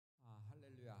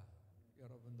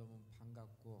너무너무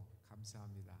반갑고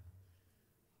감사합니다.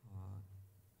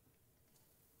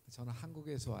 저는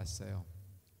한국에서 왔어요.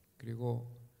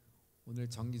 그리고 오늘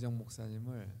정기정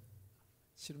목사님을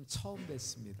실은 처음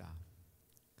뵀습니다.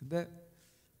 근데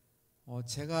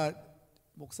제가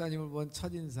목사님을 본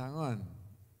첫인상은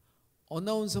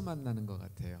어나운서 만나는 것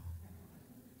같아요.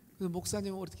 그래서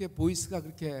목사님은 어떻게 보이스가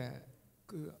그렇게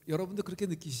여러분도 그렇게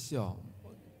느끼시죠?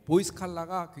 보이스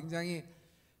컬러가 굉장히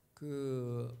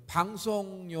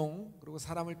방송용, 그리고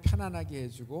사람을 편안하게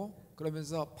해주고,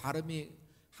 그러면서 발음이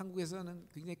한국에서는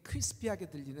굉장히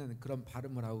크리스피하게 들리는 그런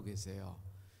발음을 하고 계세요.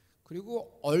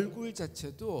 그리고 얼굴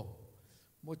자체도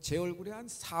뭐 제 얼굴의 한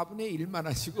 4분의 1만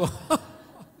하시고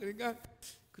그러니까,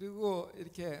 그리고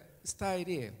이렇게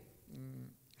스타일이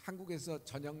한국에서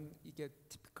전형 이게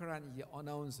티피컬한 이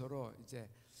어나운서로 이제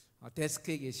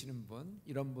데스크에 계시는 분,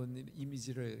 이런 분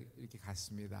이미지를 이렇게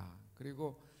갖습니다.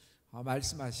 그리고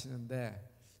말씀하시는데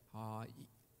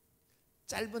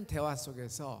짧은 대화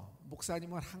속에서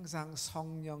목사님은 항상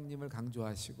성령님을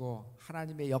강조하시고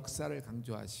하나님의 역사를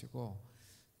강조하시고,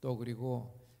 또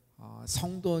그리고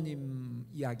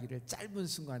성도님 이야기를 짧은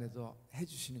순간에도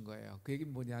해주시는 거예요. 그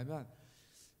얘기는 뭐냐면,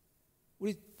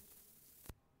 우리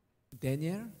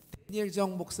데니엘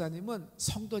정 목사님은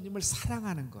성도님을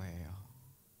사랑하는 거예요.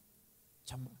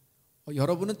 정말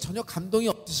여러분은 전혀 감동이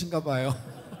없으신가 봐요.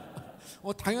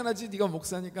 당연하지, 네가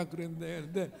목사니까 그랬는데.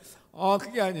 근데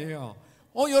그게 아니에요.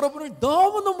 여러분을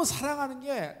너무너무 사랑하는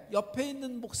게 옆에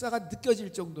있는 목사가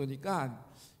느껴질 정도니까,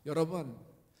 여러분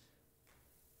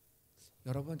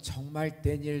정말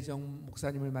데니엘 정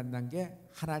목사님을 만난 게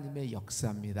하나님의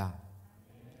역사입니다.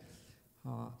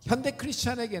 현대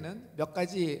크리스천에게는 몇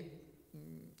가지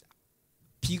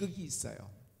비극이 있어요.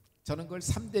 저는 그걸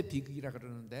 3대 비극이라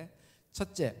그러는데,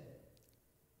 첫째,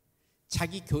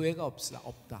 자기 교회가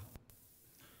없다.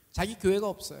 자기 교회가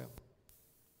없어요.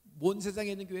 온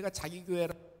세상에 있는 교회가 자기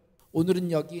교회라,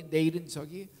 오늘은 여기, 내일은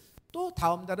저기, 또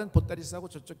다음 달은 보따리 싸고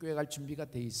저쪽 교회 갈 준비가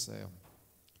돼 있어요.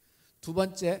 두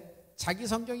번째, 자기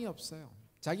성경이 없어요.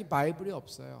 자기 바이블이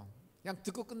없어요. 그냥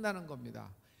듣고 끝나는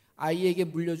겁니다. 아이에게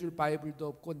물려줄 바이블도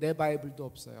없고 내 바이블도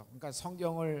없어요. 그러니까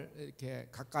성경을 이렇게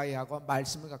가까이 하고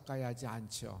말씀을 가까이 하지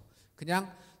않죠.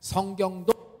 그냥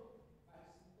성경도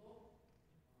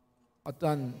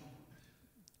어떤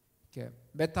이렇게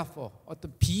메타포,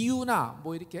 어떤 비유나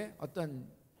뭐 이렇게 어떤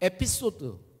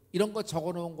에피소드 이런 거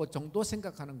적어놓은 것 정도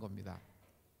생각하는 겁니다.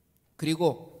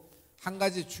 그리고 한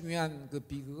가지 중요한 그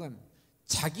비극은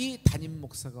자기 담임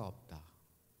목사가 없다.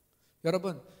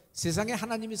 여러분, 세상에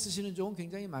하나님이 쓰시는 종은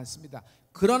굉장히 많습니다.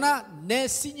 그러나 내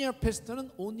시니어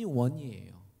패스터는 only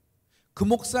one이에요. 그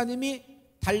목사님이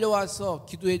달려와서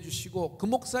기도해 주시고, 그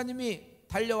목사님이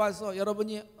달려와서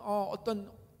여러분이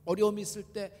어떤 어려움이 있을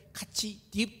때 같이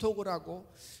딥톡을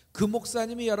하고, 그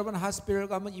목사님이 여러분 하스피럴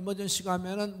가면, 이머전시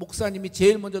가면은 목사님이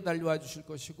제일 먼저 달려와 주실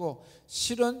것이고,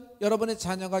 실은 여러분의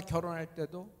자녀가 결혼할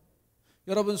때도,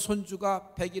 여러분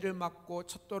손주가 100일을 맞고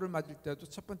첫 돌을 맞을 때도,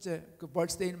 첫 번째 그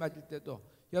벌스데이를 맞을 때도,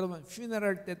 여러분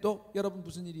퓨너럴 때도 여러분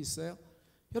무슨 일이 있어요?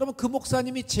 여러분 그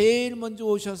목사님이 제일 먼저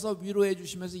오셔서 위로해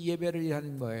주시면서 예배를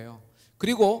하는 거예요.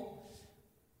 그리고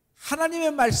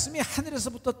하나님의 말씀이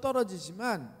하늘에서부터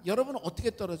떨어지지만 여러분은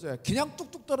어떻게 떨어져요? 그냥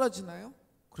뚝뚝 떨어지나요?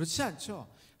 그렇지 않죠.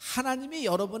 하나님이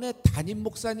여러분의 담임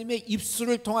목사님의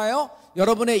입술을 통하여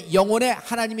여러분의 영혼에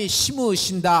하나님이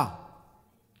심으신다.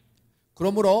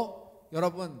 그러므로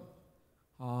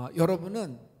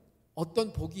여러분은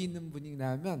어떤 복이 있는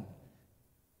분이냐면,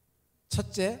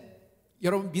 첫째,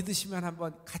 여러분 믿으시면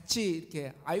한번 같이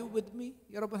이렇게 Are you with me?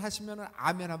 여러분 하시면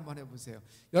아멘 한번 해보세요.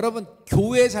 여러분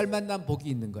교회 잘 만난 복이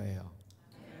있는 거예요.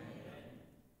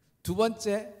 두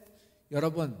번째,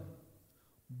 여러분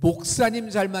목사님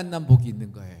잘 만난 복이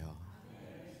있는 거예요.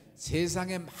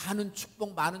 세상에 많은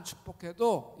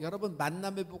축복해도 여러분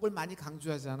만남의 복을 많이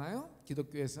강조하잖아요.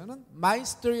 기독교에서는 My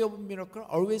story of miracle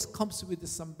always comes with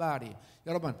somebody.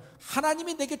 여러분,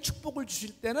 하나님이 내게 축복을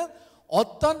주실 때는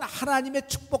어떤 하나님의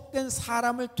축복된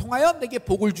사람을 통하여 내게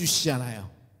복을 주시잖아요.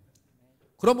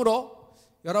 그러므로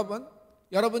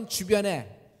여러분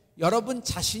주변에 여러분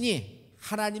자신이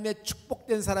하나님의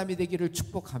축복된 사람이 되기를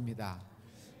축복합니다.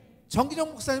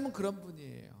 정기정 목사님은 그런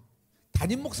분이에요.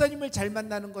 담임 목사님을 잘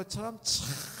만나는 것처럼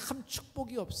참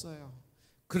축복이 없어요.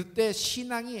 그럴 때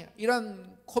신앙이,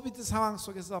 이런 코비드 상황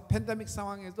속에서, 팬데믹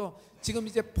상황에도 지금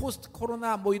이제 포스트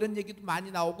코로나 뭐 이런 얘기도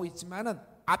많이 나오고 있지만은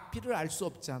앞뒤를 알 수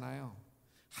없잖아요.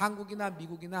 한국이나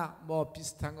미국이나 뭐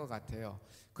비슷한 것 같아요.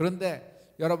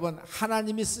 그런데 여러분,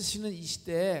 하나님이 쓰시는 이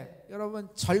시대에 여러분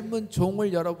젊은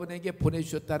종을 여러분에게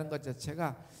보내주셨다는 것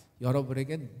자체가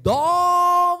여러분에게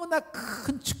너무나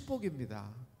큰 축복입니다.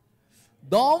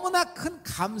 너무나 큰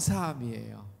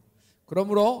감사함이에요.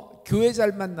 그러므로 교회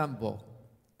잘 만난 복,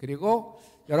 그리고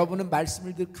여러분은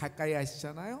말씀을 늘 가까이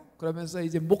하시잖아요. 그러면서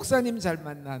이제 목사님 잘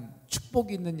만난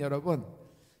축복이 있는 여러분,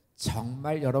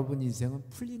 정말 여러분 인생은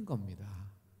풀린 겁니다.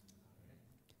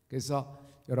 그래서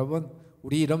여러분,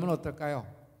 우리 이러면 어떨까요?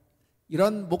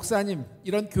 이런 목사님,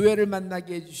 이런 교회를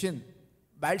만나게 해주신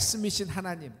말씀이신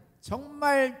하나님,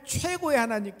 정말 최고의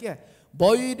하나님께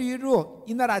머리로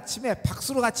이날 아침에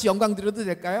박수로 같이 영광 드려도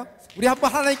될까요? 우리 한번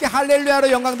하나님께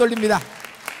할렐루야로 영광 돌립니다.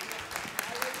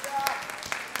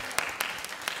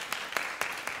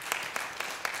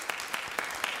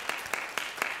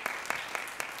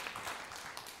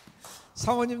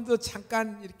 사모님도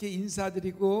잠깐 이렇게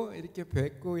인사드리고 이렇게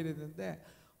뵙고 이랬는데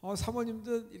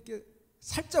사모님도 이렇게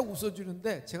살짝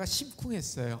웃어주는데 제가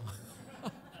심쿵했어요.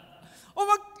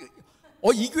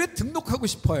 이 교회 등록하고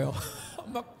싶어요.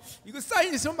 막 이거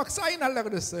사인 있으면 막 사인하려고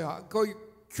그랬어요. 거기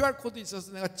QR코드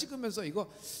있어서 내가 찍으면서 이거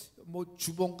뭐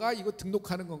주본가 이거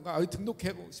등록하는 건가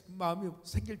등록하고 싶은 마음이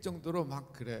생길 정도로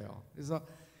막 그래요. 그래서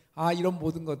이런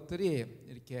모든 것들이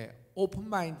이렇게 오픈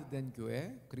마인드 된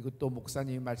교회, 그리고 또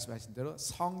목사님이 말씀하신 대로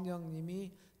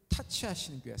성령님이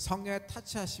터치하시는 교회, 성령의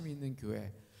터치하심이 있는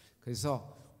교회.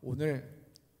 그래서 오늘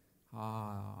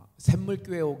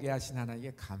샘물교회 오게 하신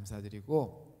하나님께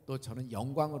감사드리고 또 저는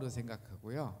영광으로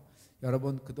생각하고요.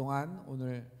 여러분 그동안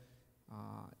오늘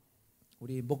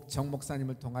우리 정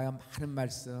목사님을 통하여 많은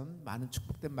말씀, 많은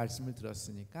축복된 말씀을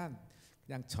들었으니까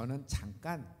그냥 저는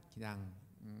잠깐 그냥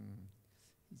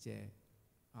이제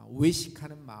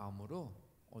외식하는 마음으로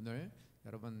오늘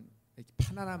여러분 이렇게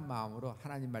편안한 마음으로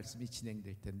하나님 말씀이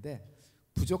진행될 텐데,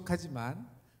 부족하지만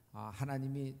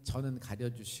하나님이 저는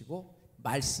가려주시고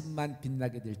말씀만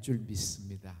빛나게 될 줄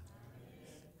믿습니다.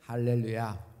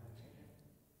 할렐루야.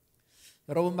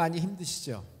 여러분 많이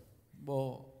힘드시죠?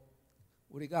 뭐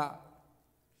우리가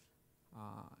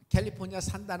캘리포니아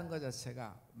산다는 것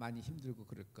자체가 많이 힘들고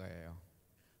그럴 거예요.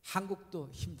 한국도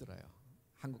힘들어요.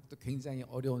 한국도 굉장히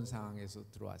어려운 상황에서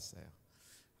들어왔어요.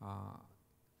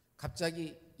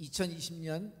 갑자기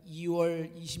 2020년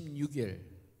 2월 26일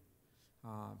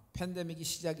팬데믹이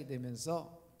시작이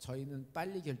되면서 저희는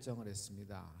빨리 결정을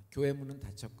했습니다. 교회 문은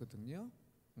닫혔거든요.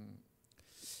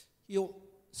 이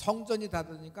성전이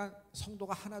닫으니까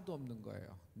성도가 하나도 없는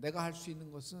거예요. 내가 할 수 있는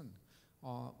것은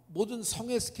모든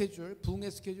성의 스케줄,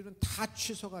 부흥의 스케줄은 다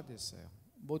취소가 됐어요.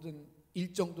 모든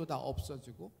일정도 다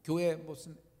없어지고 교회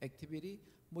무슨 액티비티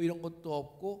뭐 이런 것도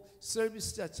없고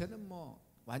서비스 자체는 뭐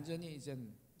완전히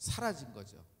이젠 사라진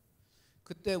거죠.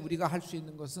 그때 우리가 할 수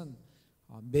있는 것은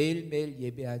매일매일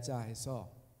예배하자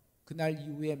해서 그날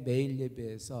이후에 매일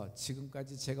예배해서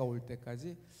지금까지 제가 올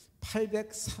때까지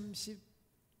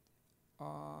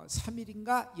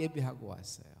 833일인가 예배하고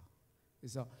왔어요.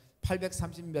 그래서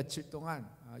 830 며칠 동안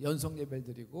연속 예배를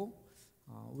드리고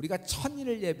우리가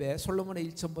 1000일을 예배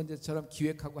솔로몬의 1000번째처럼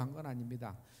기획하고 한 건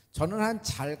아닙니다. 저는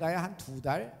잘 가야 한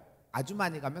 2달, 아주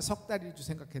많이 가면 석 달일 줄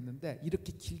생각했는데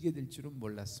이렇게 길게 될 줄은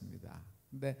몰랐습니다.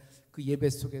 근데 그 예배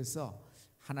속에서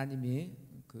하나님이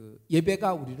그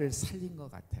예배가 우리를 살린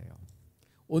것 같아요.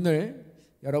 오늘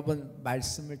여러분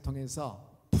말씀을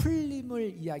통해서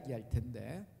풀림을 이야기할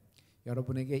텐데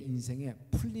여러분에게 인생에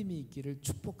풀림이 있기를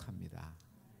축복합니다.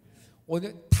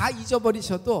 오늘 다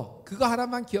잊어버리셔도 그거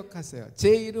하나만 기억하세요.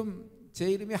 제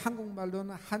이름이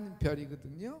한국말로는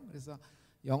한별이거든요. 그래서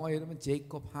영어 이름은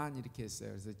제이콥 한 이렇게 했어요.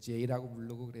 그래서 제이라고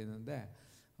부르고 그랬는데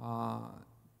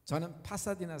저는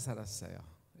파사디나 살았어요.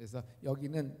 그래서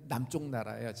여기는 남쪽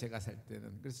나라예요. 제가 살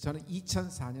때는. 그래서 저는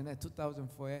 2004년에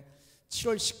 2004에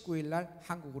 7월 19일 날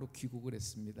한국으로 귀국을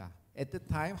했습니다. At the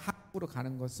time 한국으로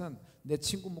가는 것은 내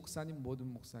친구 목사님 모든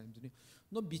목사님들이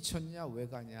너 미쳤냐 왜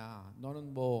가냐,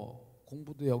 너는 뭐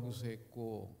공부도 여기서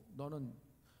했고 너는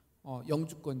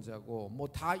영주권자고 뭐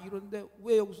다 이런데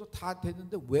왜 여기서 다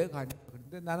됐는데 왜 가냐.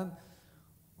 그런데 나는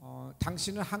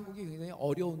당시는 한국이 굉장히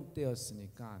어려운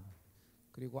때였으니까,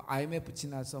 그리고 IMF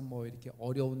지나서 뭐 이렇게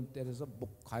어려운 때라서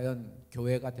뭐 과연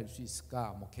교회가 될 수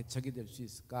있을까, 뭐 개척이 될 수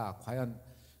있을까, 과연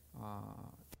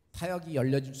타역이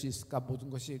열려질 수 있을까, 모든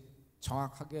것이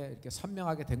정확하게 이렇게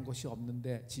선명하게 된 것이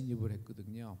없는데 진입을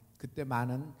했거든요. 그때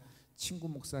많은 친구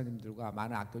목사님들과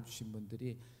많은 아껴주신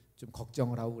분들이 좀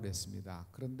걱정을 하고 그랬습니다.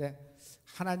 그런데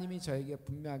하나님이 저에게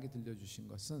분명하게 들려주신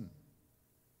것은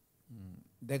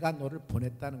내가 너를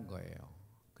보냈다는 거예요.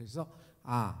 그래서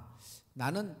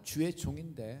나는 주의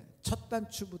종인데 첫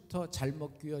단추부터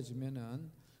잘못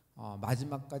끼워지면은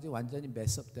마지막까지 완전히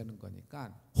메스업되는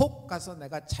거니까 혹 가서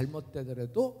내가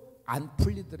잘못되더라도 안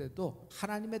풀리더라도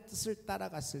하나님의 뜻을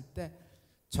따라갔을 때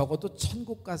적어도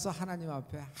천국 가서 하나님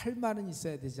앞에 할 말은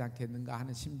있어야 되지 않겠는가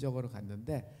하는 심정으로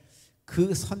갔는데,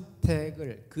 그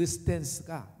선택을, 그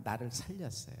스탠스가 나를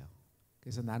살렸어요.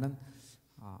 그래서 나는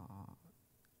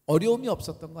어려움이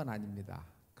없었던 건 아닙니다.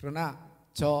 그러나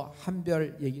저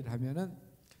한별 얘기를 하면은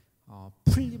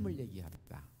풀림을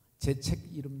얘기합니다. 제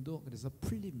책 이름도 그래서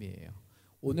풀림이에요.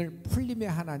 오늘 풀림의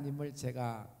하나님을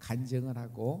제가 간증을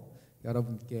하고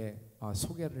여러분께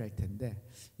소개를 할 텐데,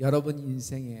 여러분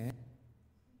인생에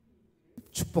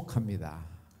축복합니다.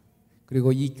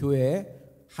 그리고 이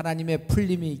교회에 하나님의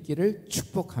풀림이 있기를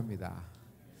축복합니다.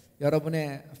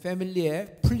 여러분의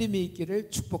패밀리에 풀림이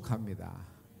있기를 축복합니다.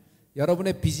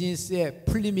 여러분의 비즈니스에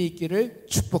풀림이 있기를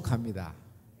축복합니다.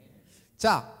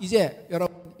 자, 이제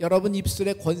여러분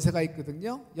입술에 권세가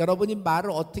있거든요. 여러분이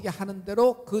말을 어떻게 하는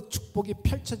대로 그 축복이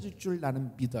펼쳐질 줄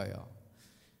나는 믿어요.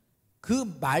 그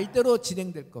말대로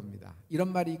진행될 겁니다.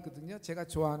 이런 말이 있거든요. 제가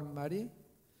좋아하는 말이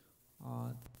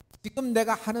지금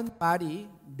내가 하는 말이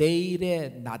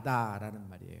내일의 나다라는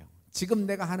말이에요. 지금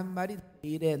내가 하는 말이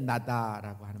내일의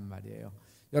나다라고 하는 말이에요.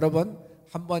 여러분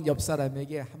한번 옆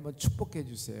사람에게 한번 축복해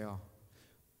주세요.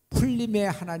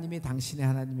 풀림의 하나님이 당신의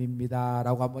하나님입니다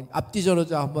라고 한번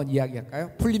앞뒤절어져 한번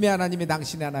이야기할까요? 풀림의 하나님이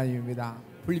당신의 하나님입니다.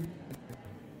 풀림.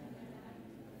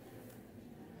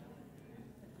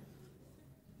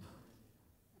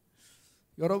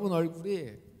 여러분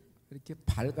얼굴이 이렇게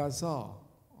밝아서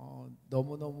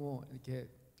너무너무 이렇게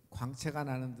광채가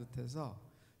나는 듯해서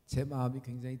제 마음이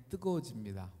굉장히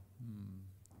뜨거워집니다.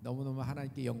 너무너무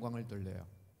하나님께 영광을 돌려요.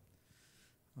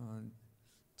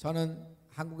 저는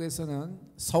한국에서는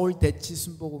서울 대치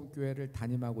순복음교회를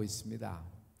담임하고 있습니다.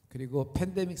 그리고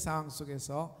팬데믹 상황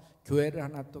속에서 교회를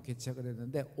하나 또 개척을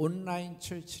했는데 온라인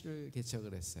처치를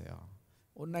개척을 했어요.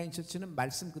 온라인 처치는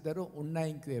말씀 그대로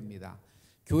온라인 교회입니다.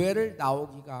 교회를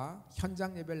나오기가,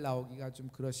 현장 예배를 나오기가 좀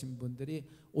그러신 분들이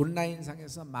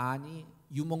온라인상에서 많이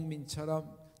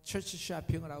유목민처럼 철치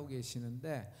쇼핑을 하고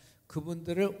계시는데,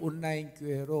 그분들을 온라인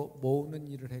교회로 모으는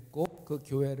일을 했고 그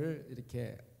교회를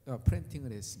이렇게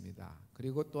프린팅을 했습니다.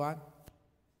 그리고 또한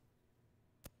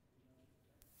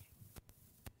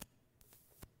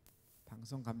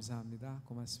방송 감사합니다.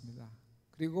 고맙습니다.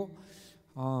 그리고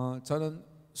저는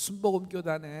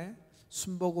순복음교단의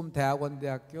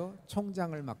순복음대학원대학교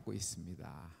총장을 맡고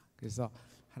있습니다. 그래서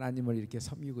하나님을 이렇게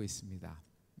섬기고 있습니다.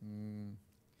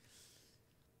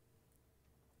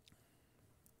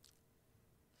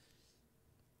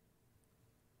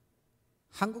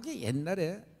 한국에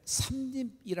옛날에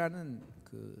삼립이라는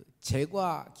그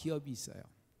제과 기업이 있어요.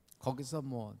 거기서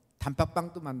뭐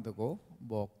단팥빵도 만들고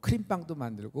뭐 크림빵도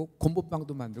만들고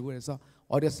곰보빵도 만들고, 그래서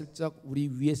어렸을 적 우리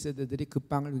위에 세대들이 그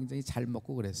빵을 굉장히 잘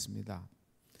먹고 그랬습니다.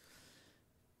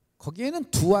 거기에는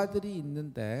두 아들이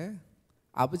있는데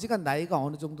아버지가 나이가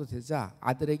어느 정도 되자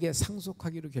아들에게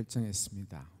상속하기로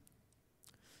결정했습니다.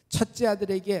 첫째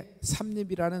아들에게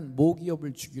삼립이라는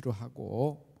모기업을 주기로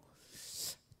하고,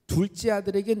 둘째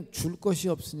아들에겐 줄 것이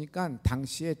없으니까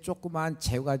당시에 조그마한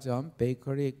제과점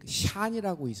베이커리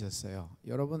샨이라고 있었어요.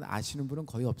 여러분 아시는 분은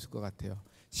거의 없을 것 같아요.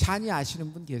 샨이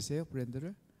아시는 분 계세요?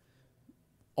 브랜드를?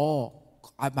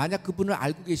 만약 그분을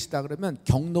알고 계시다 그러면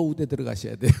경로우대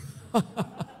들어가셔야 돼요.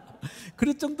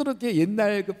 그럴 정도로 이렇게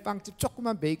옛날 그 빵집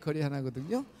조그만 베이커리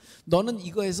하나거든요. 너는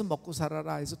이거에서 먹고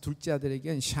살아라 해서 둘째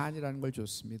아들에겐 샨이라는 걸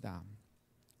줬습니다.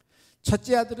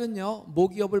 첫째 아들은요,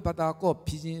 모기업을 받아갖고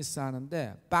비즈니스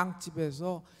하는데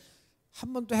빵집에서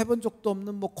한 번도 해본 적도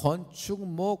없는 뭐 건축,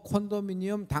 뭐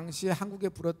콘도미니엄, 당시에 한국에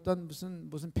불었던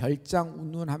무슨 별장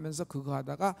운운하면서 그거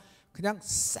하다가 그냥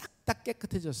싹 다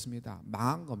깨끗해졌습니다.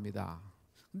 망한 겁니다.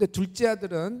 근데 둘째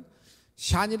아들은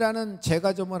샨이라는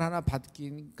제과점을 하나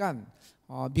받기니까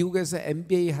미국에서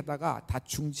MBA 하다가 다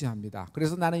중지합니다.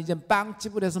 그래서 나는 이제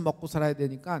빵집을 해서 먹고 살아야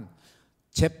되니까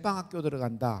제빵학교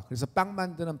들어간다. 그래서 빵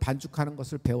만드는 반죽하는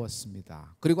것을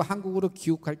배웠습니다. 그리고 한국으로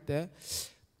귀국할 때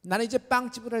나는 이제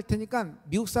빵집을 할 테니까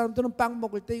미국 사람들은 빵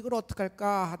먹을 때 이걸 어떻게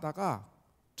할까 하다가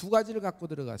두 가지를 갖고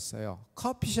들어갔어요.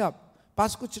 커피숍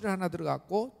바스쿠치를 하나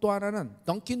들어갔고, 또 하나는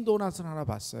던킨 도넛을 하나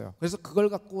봤어요. 그래서 그걸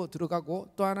갖고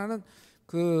들어가고, 또 하나는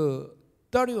그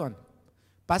 31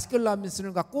 바스켓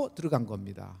라빈슨을 갖고 들어간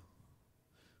겁니다.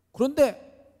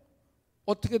 그런데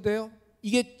어떻게 돼요?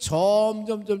 이게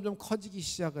점점 커지기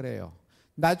시작을 해요.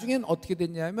 나중엔 어떻게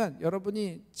됐냐면,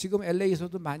 여러분이 지금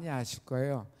LA에서도 많이 아실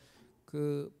거예요.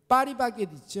 그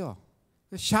파리바게트 있죠?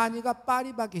 샤니가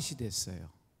파리바게트이 됐어요.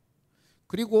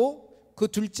 그리고 그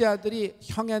둘째 아들이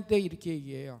형한테 이렇게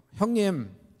얘기해요.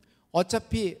 형님,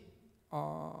 어차피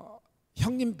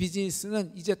형님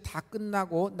비즈니스는 이제 다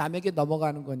끝나고 남에게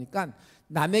넘어가는 거니까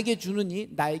남에게 주느니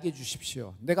나에게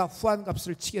주십시오. 내가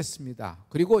후한값을 치겠습니다.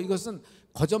 그리고 이것은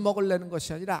거저 먹으려는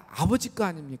것이 아니라 아버지 거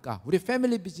아닙니까? 우리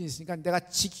패밀리 비즈니스니까 내가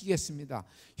지키겠습니다.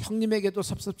 형님에게도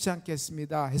섭섭지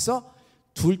않겠습니다 해서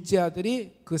둘째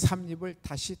아들이 그 삼립을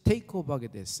다시 테이크오버하게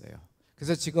됐어요.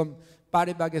 그래서 지금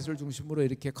파리바게트를 중심으로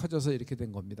이렇게 커져서 이렇게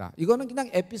된 겁니다. 이거는 그냥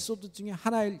에피소드 중에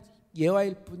하나의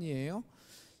예화일 뿐이에요.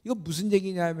 이거 무슨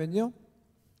얘기냐면요,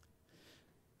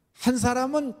 한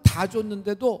사람은 다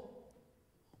줬는데도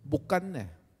못 갔네.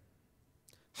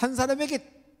 한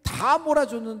사람에게 다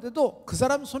몰아줬는데도 그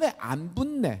사람 손에 안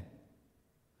붙네.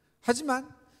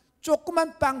 하지만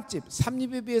조그만 빵집,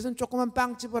 삼립에 비해서는 조그만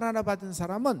빵집을 하나 받은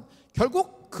사람은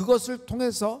결국 그것을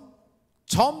통해서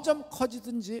점점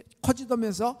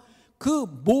커지면서 그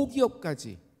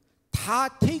모기업까지 다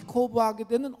테이크오버하게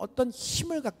되는 어떤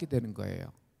힘을 갖게 되는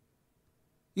거예요.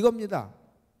 이겁니다.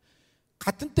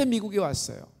 같은 때 미국에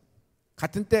왔어요.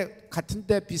 같은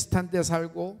때 비슷한 데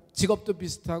살고 직업도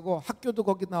비슷하고 학교도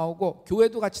거기 나오고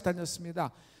교회도 같이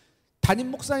다녔습니다.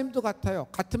 담임 목사님도 같아요.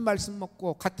 같은 말씀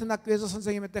먹고 같은 학교에서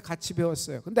선생님한테 같이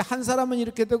배웠어요. 근데 한 사람은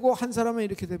이렇게 되고 한 사람은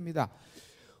이렇게 됩니다.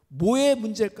 뭐의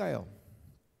문제일까요?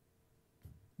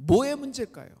 뭐의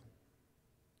문제일까요?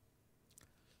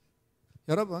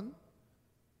 여러분,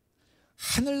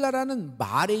 하늘나라는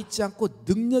말에 있지 않고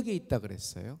능력에 있다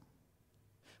그랬어요.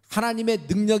 하나님의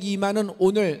능력이 임하는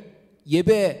오늘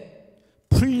예배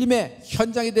풀림의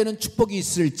현장이 되는 축복이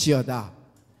있을지어다.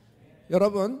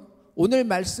 여러분, 오늘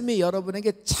말씀이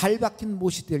여러분에게 잘 박힌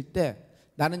못이 될 때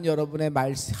나는 여러분의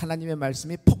말씀, 하나님의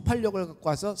말씀이 폭발력을 갖고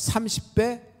와서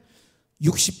 30배,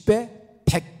 60배,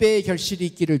 100배의 결실이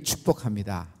있기를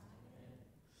축복합니다.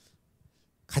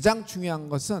 가장 중요한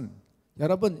것은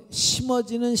여러분,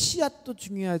 심어지는 씨앗도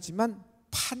중요하지만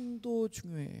판도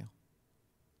중요해요.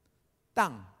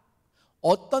 땅,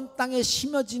 어떤 땅에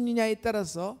심어지느냐에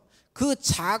따라서 그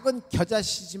작은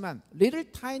겨자씨지만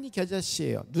little tiny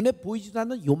겨자씨예요. 눈에 보이지도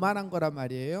않는 요만한 거란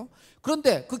말이에요.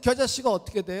 그런데 그 겨자씨가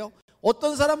어떻게 돼요?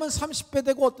 어떤 사람은 30배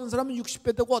되고 어떤 사람은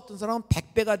 60배 되고 어떤 사람은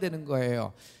 100배가 되는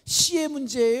거예요. 씨의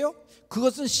문제예요.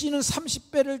 그것은 씨는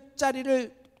 30배를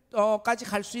짜리를 까지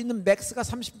갈 수 있는, 맥스가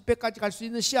 30배까지 갈 수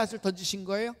있는 씨앗을 던지신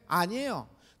거예요? 아니에요.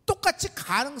 똑같이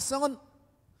가능성은,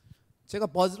 제가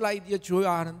버즈 라이트이어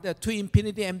좋아하는데 to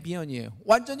infinity and beyond이에요.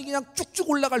 완전히 그냥 쭉쭉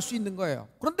올라갈 수 있는 거예요.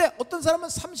 그런데 어떤 사람은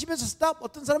 30에서 스탑,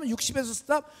 어떤 사람은 60에서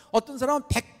스탑, 어떤 사람은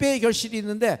 100배의 결실이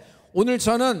있는데, 오늘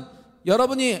저는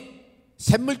여러분이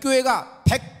샘물교회가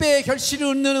 100배의 결실을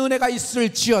얻는 은혜가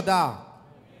있을지어다.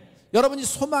 여러분이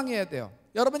소망해야 돼요.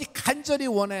 여러분이 간절히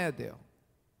원해야 돼요.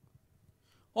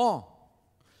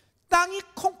 땅이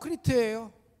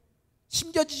콘크리트예요.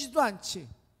 심겨지지도 않지.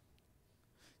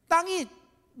 땅이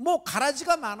뭐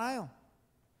가라지가 많아요.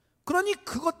 그러니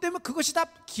그것 때문에 그것이 다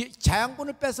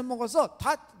자양분을 뺏어 먹어서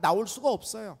다 나올 수가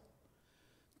없어요.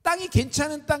 땅이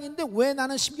괜찮은 땅인데 왜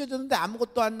나는 심겨졌는데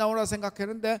아무것도 안 나오나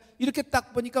생각했는데, 이렇게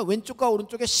딱 보니까 왼쪽과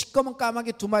오른쪽에 시꺼먼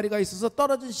까마귀 두 마리가 있어서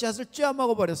떨어진 씨앗을 쬐어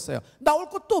먹어버렸어요. 나올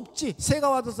것도 없지. 새가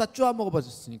와서 다 쬐어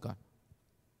먹어버렸으니까.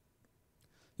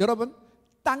 여러분,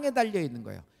 땅에 달려있는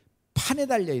거예요. 판에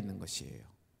달려있는 것이에요.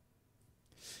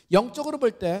 영적으로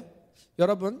볼 때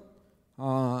여러분,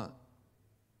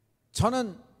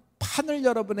 저는 판을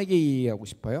여러분에게 이해하고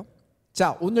싶어요.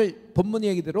 자, 오늘 본문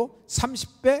얘기대로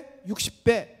 30배,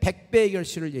 60배, 100배의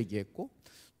결실을 얘기했고,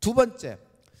 두 번째,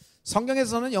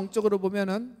 성경에서는 영적으로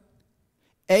보면은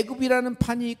애굽이라는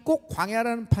판이 있고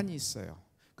광야라는 판이 있어요.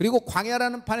 그리고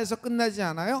광야라는 판에서 끝나지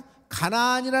않아요.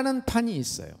 가나안이라는 판이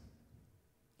있어요.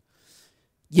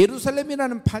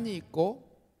 예루살렘이라는 판이 있고,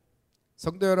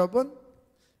 성도 여러분,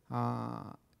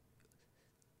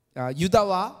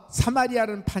 유다와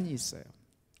사마리아라는 판이 있어요.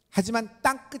 하지만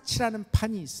땅끝이라는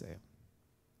판이 있어요.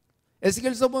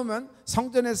 에스겔서 보면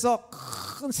성전에서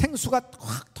큰 생수가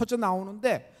확 터져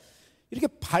나오는데 이렇게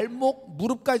발목,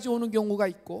 무릎까지 오는 경우가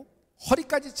있고,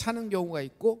 허리까지 차는 경우가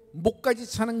있고, 목까지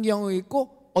차는 경우가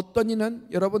있고, 어떤 이는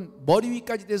여러분 머리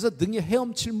위까지 돼서 등에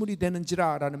헤엄칠 물이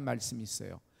되는지라라는 말씀이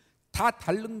있어요. 다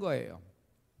다른 거예요.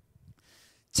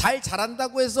 잘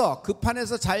자란다고 해서, 그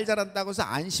판에서 잘 자란다고 해서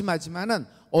안심하지만은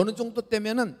어느 정도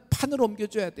때면은 판을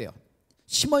옮겨줘야 돼요.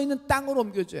 심어있는 땅으로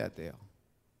옮겨줘야 돼요.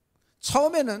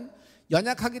 처음에는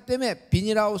연약하기 때문에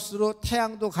비닐하우스로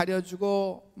태양도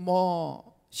가려주고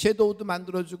뭐 섀도우도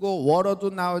만들어주고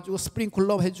워러도 나와주고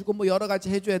스프링클러 해주고 뭐 여러 가지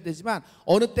해줘야 되지만,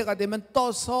 어느 때가 되면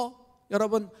떠서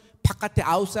여러분 바깥에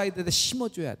아웃사이드에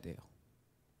심어줘야 돼요.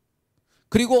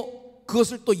 그리고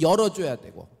그것을 또 열어줘야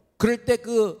되고, 그럴 때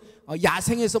그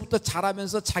야생에서부터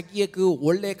자라면서 자기의 그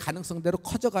원래의 가능성대로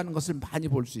커져가는 것을 많이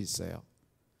볼 수 있어요.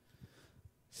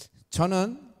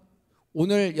 저는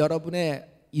오늘 여러분의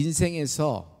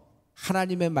인생에서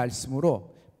하나님의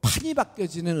말씀으로 판이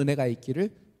바뀌어지는 은혜가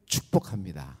있기를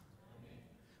축복합니다.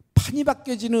 판이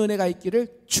바뀌어지는 은혜가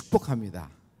있기를 축복합니다.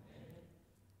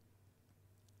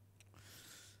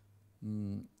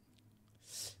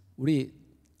 우리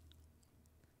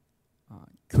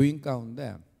교인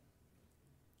가운데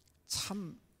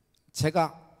참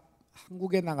제가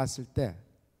한국에 나갔을 때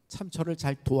참 저를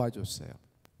잘 도와줬어요.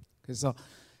 그래서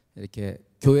이렇게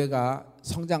교회가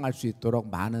성장할 수 있도록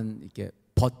많은 이렇게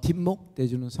버팀목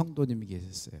내주는 성도님이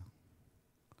계셨어요.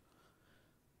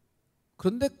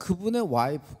 그런데 그분의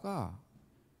와이프가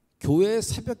교회에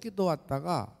새벽기도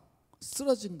왔다가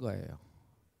쓰러진 거예요.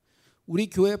 우리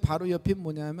교회 바로 옆이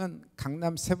뭐냐면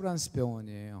강남 세브란스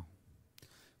병원이에요.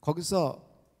 거기서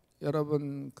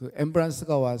여러분 그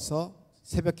앰뷸런스가 와서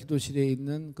새벽기도실에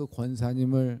있는 그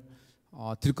권사님을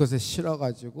들것에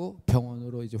실어가지고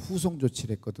병원으로 이제 후송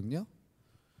조치를 했거든요.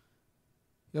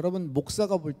 여러분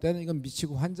목사가 볼 때는 이건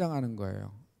미치고 환장하는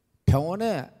거예요.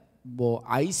 병원에 뭐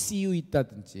ICU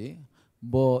있다든지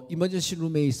뭐 이머전시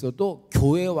룸에 있어도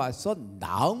교회에 와서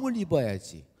나음을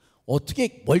입어야지.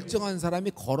 어떻게 멀쩡한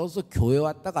사람이 걸어서 교회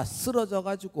왔다가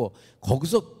쓰러져가지고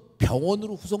거기서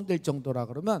병원으로 후송될 정도라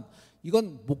그러면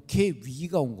이건 목회의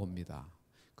위기가 온 겁니다.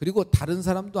 그리고 다른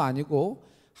사람도 아니고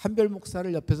한별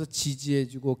목사를 옆에서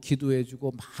지지해주고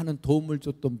기도해주고 많은 도움을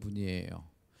줬던 분이에요.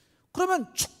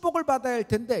 그러면 축복을 받아야 할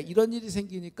텐데 이런 일이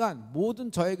생기니까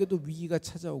모든 저에게도 위기가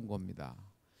찾아온 겁니다.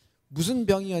 무슨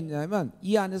병이었냐면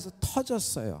이 안에서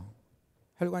터졌어요.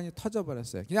 혈관이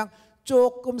터져버렸어요. 그냥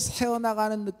조금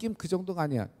새어나가는 느낌 그 정도가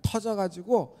아니야.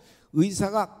 터져가지고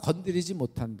의사가 건드리지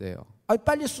못한대요.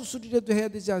 빨리 수술이라도 해야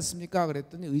되지 않습니까?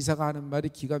 그랬더니 의사가 하는 말이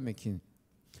기가 막힌.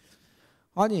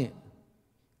 아니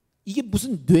이게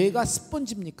무슨 뇌가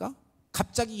스펀지입니까?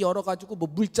 갑자기 열어가지고 뭐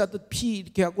물 짜듯 피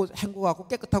이렇게 하고 헹궈갖고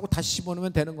깨끗하고 다시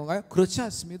집어넣으면 되는 건가요? 그렇지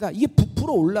않습니다. 이게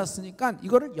부풀어 올랐으니까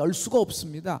이거를 열 수가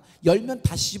없습니다. 열면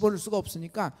다시 집어넣을 수가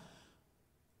없으니까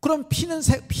그럼 피는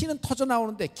터져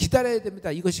나오는데 기다려야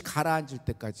됩니다. 이것이 가라앉을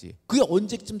때까지. 그게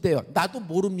언제쯤 돼요? 나도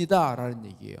모릅니다 라는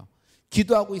얘기예요.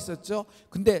 기도하고 있었죠.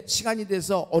 근데 시간이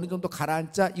돼서 어느 정도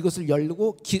가라앉자 이것을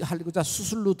열고 하려고자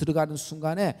수술로 들어가는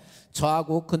순간에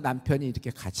저하고 그 남편이 이렇게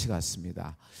같이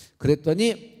갔습니다.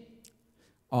 그랬더니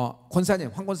권사님,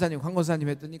 황 권사님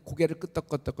했더니 고개를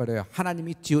끄덕끄덕거려요.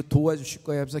 하나님이 도와주실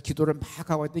거예요 하면서 기도를 막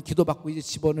하고 있더니 기도받고 이제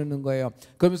집어넣는 거예요.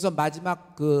 그러면서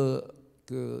마지막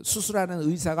그 수술하는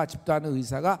의사가, 집도하는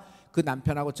의사가 그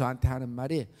남편하고 저한테 하는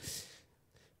말이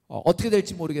어떻게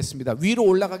될지 모르겠습니다. 위로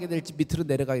올라가게 될지 밑으로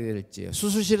내려가게 될지.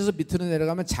 수술실에서 밑으로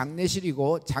내려가면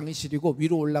장의실이고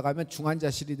위로 올라가면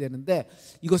중환자실이 되는데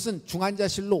이것은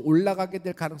중환자실로 올라가게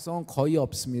될 가능성은 거의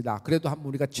없습니다. 그래도 한번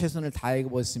우리가 최선을 다해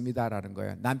보겠습니다라는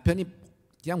거예요. 남편이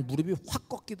그냥 무릎이 확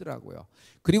꺾이더라고요.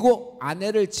 그리고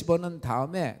아내를 집어넣은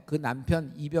다음에 그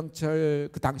남편 이병철,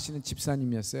 그 당시는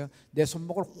집사님이었어요. 내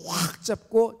손목을 확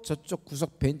잡고 저쪽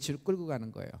구석 벤치를 끌고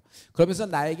가는 거예요. 그러면서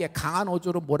나에게 강한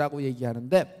어조로 뭐라고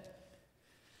얘기하는데,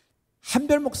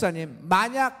 한별 목사님,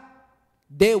 만약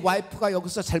내 와이프가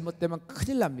여기서 잘못되면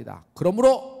큰일 납니다.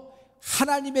 그러므로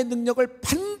하나님의 능력을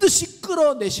반드시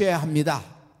끌어내셔야 합니다.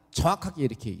 정확하게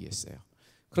이렇게 얘기했어요.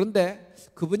 그런데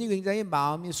그분이 굉장히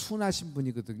마음이 순하신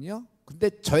분이거든요. 근데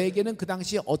저에게는 그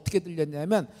당시에 어떻게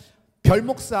들렸냐면,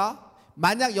 별목사,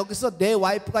 만약 여기서 내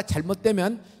와이프가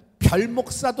잘못되면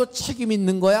별목사도 책임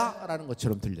있는 거야 라는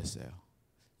것처럼 들렸어요.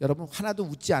 여러분 하나도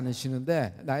웃지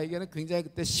않으시는데 나에게는 굉장히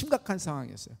그때 심각한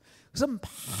상황이었어요. 그래서 막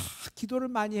기도를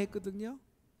많이 했거든요.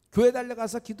 교회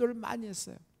달려가서 기도를 많이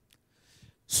했어요.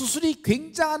 수술이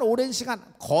굉장한 오랜 시간,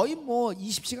 거의 뭐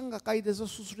 20시간 가까이 돼서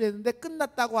수술을 했는데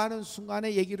끝났다고 하는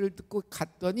순간에 얘기를 듣고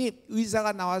갔더니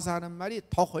의사가 나와서 하는 말이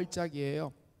더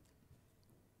걸작이에요.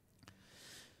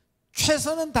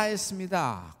 최선은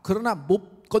다했습니다. 그러나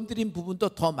못 건드린 부분도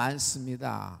더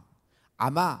많습니다.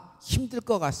 아마 힘들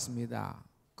것 같습니다.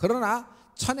 그러나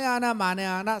천에 하나 만에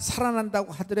하나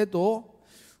살아난다고 하더라도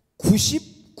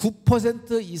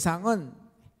 99% 이상은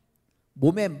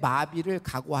몸의 마비를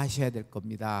각오하셔야 될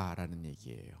겁니다 라는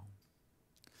얘기예요.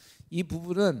 이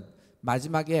부부는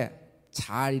마지막에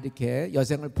잘 이렇게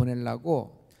여생을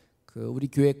보내려고 그 우리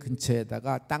교회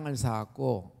근처에다가 땅을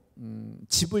사갖고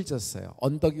집을 졌어요.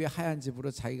 언덕 위에 하얀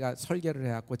집으로 자기가 설계를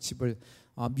해갖고 집을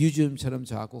뮤지엄처럼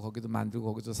져갖고 거기도 만들고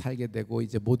거기도 살게 되고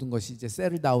이제 모든 것이 이제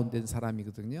셀다운된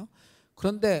사람이거든요.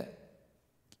 그런데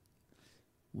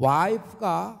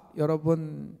와이프가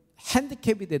여러분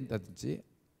핸디캡이 된다든지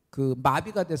그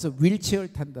마비가 돼서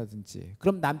휠체어를 탄다든지,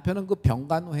 그럼 남편은 그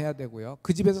병간호해야 되고요.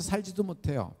 그 집에서 살지도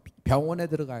못해요. 병원에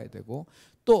들어가야 되고,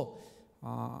 또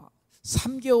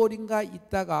 3개월인가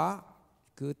있다가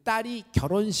그 딸이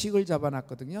결혼식을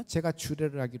잡아놨거든요. 제가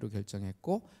주례를 하기로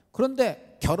결정했고,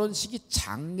 그런데 결혼식이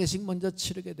장례식 먼저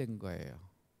치르게 된 거예요.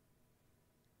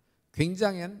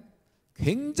 굉장한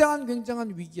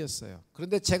위기였어요.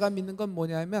 그런데 제가 믿는 건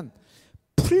뭐냐면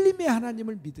풀림의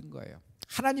하나님을 믿은 거예요.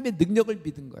 하나님의 능력을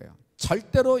믿은 거예요.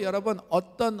 절대로 여러분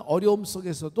어떤 어려움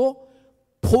속에서도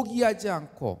포기하지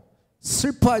않고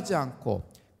슬퍼하지 않고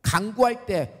간구할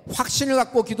때 확신을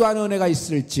갖고 기도하는 은혜가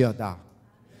있을지어다.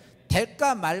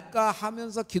 될까 말까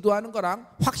하면서 기도하는 거랑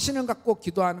확신을 갖고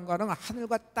기도하는 거랑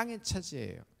하늘과 땅의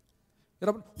차이예요.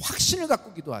 여러분, 확신을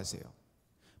갖고 기도하세요.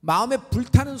 마음에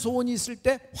불타는 소원이 있을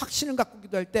때 확신을 갖고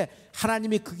기도할 때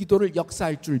하나님이 그 기도를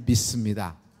역사할 줄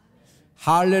믿습니다.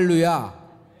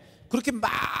 할렐루야. 그렇게 막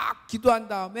기도한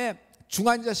다음에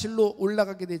중환자실로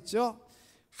올라가게 됐죠.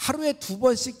 하루에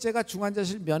 2번씩 제가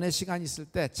중환자실 면회 시간이 있을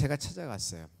때 제가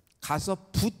찾아갔어요. 가서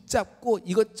붙잡고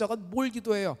이것저것 뭘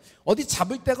기도해요. 어디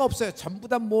잡을 데가 없어요. 전부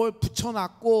다 뭘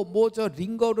붙여놨고 뭐 저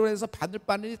링거로 해서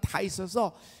바늘바늘이 다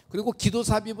있어서, 그리고 기도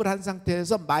삽입을 한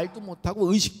상태에서 말도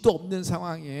못하고 의식도 없는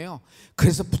상황이에요.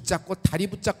 그래서 붙잡고 다리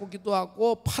붙잡고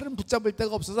기도하고, 팔은 붙잡을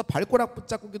데가 없어서 발가락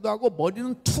붙잡고 기도하고,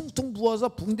 머리는 퉁퉁 부어서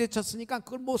붕대 쳤으니까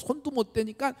그걸 뭐 손도 못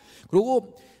대니까,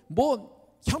 그리고 뭐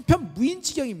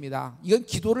형편무인지경입니다. 이건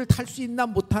기도를 탈 수 있나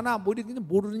못하나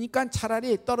모르니까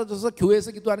차라리 떨어져서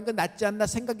교회에서 기도하는 건 낫지 않나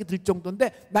생각이 들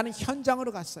정도인데, 나는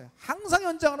현장으로 갔어요. 항상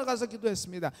현장으로 가서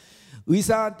기도했습니다.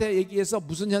 의사한테 얘기해서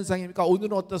무슨 현상입니까?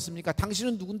 오늘은 어떻습니까?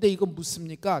 당신은 누군데 이거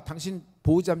묻습니까? 당신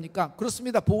보호자입니까?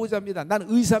 그렇습니다. 보호자입니다. 나는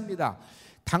의사입니다.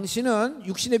 당신은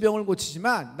육신의 병을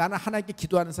고치지만 나는 하나님께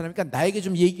기도하는 사람이니까 나에게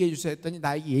좀 얘기해 주세요 했더니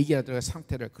나에게 얘기하더라고요,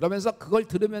 상태를. 그러면서 그걸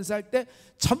들으면서 할 때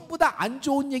전부 다 안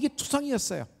좋은 얘기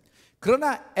투성이었어요.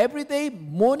 그러나 everyday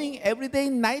morning, everyday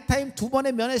night time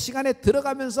 2번의 면회 시간에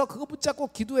들어가면서 그거 붙잡고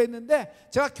기도했는데,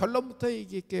 제가 결론부터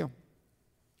얘기할게요.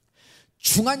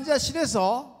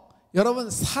 중환자실에서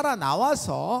여러분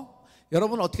살아나와서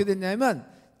여러분 어떻게 됐냐면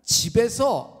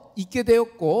집에서 있게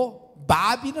되었고,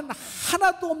 마비는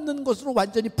하나도 없는 것으로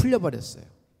완전히 풀려버렸어요.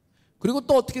 그리고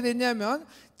또 어떻게 됐냐면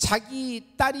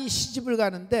자기 딸이 시집을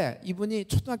가는데, 이분이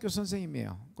초등학교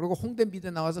선생님이에요. 그리고 홍대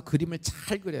미대 나와서 그림을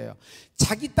잘 그려요.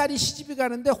 자기 딸이 시집이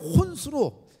가는데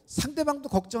혼수로, 상대방도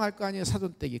걱정할 거 아니에요,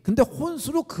 사돈댁이. 근데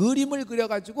혼수로 그림을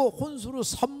그려가지고 혼수로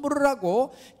선물을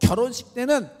하고, 결혼식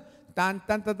때는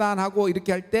딴딴따단 하고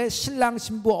이렇게 할 때 신랑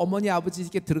신부 어머니 아버지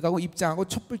이렇게 들어가고 입장하고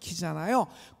촛불 켜잖아요.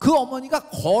 그 어머니가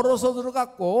걸어서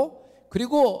들어갔고,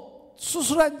 그리고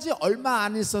수술한 지 얼마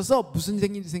안 있어서 무슨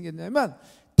일이 생겼냐면,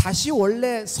 다시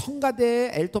원래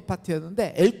성가대의 엘토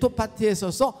파티였는데 엘토 파티에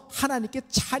서서 하나님께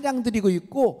찬양 드리고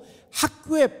있고,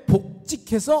 학교에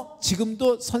복직해서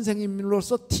지금도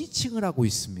선생님으로서 티칭을 하고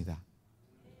있습니다.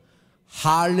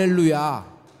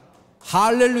 할렐루야,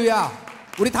 할렐루야.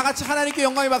 우리 다 같이 하나님께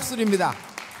영광의 박수드립니다.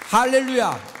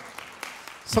 할렐루야.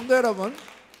 성도 여러분,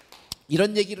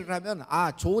 이런 얘기를 하면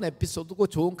좋은 에피소드고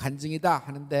좋은 간증이다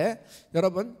하는데,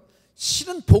 여러분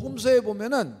실은 복음서에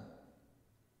보면은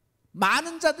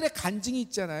많은 자들의 간증이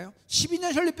있잖아요.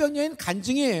 12년 혈류병 여인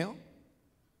간증이에요.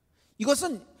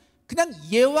 이것은 그냥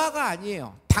예화가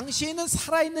아니에요. 당시에는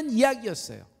살아있는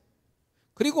이야기였어요.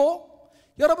 그리고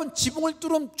여러분 지붕을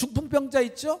뚫은 중풍병자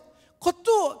있죠?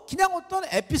 그것도 그냥 어떤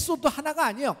에피소드 하나가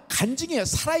아니에요. 간증이에요.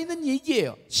 살아있는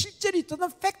얘기예요. 실제로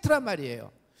있었던 팩트란 말이에요.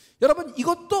 여러분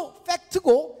이것도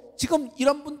팩트고, 지금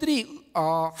이런 분들이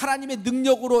하나님의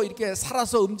능력으로 이렇게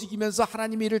살아서 움직이면서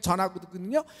하나님의 일을 전하고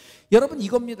있거든요. 여러분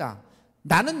이겁니다.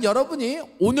 나는 여러분이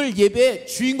오늘 예배에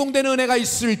주인공 되는 은혜가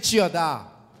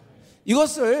있을지어다.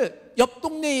 이것을 옆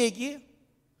동네 얘기,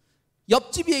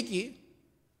 옆집 얘기,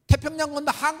 태평양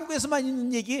건너 한국에서만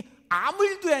있는 얘기 아무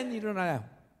일도 안 일어나요.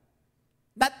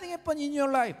 Nothing happened in your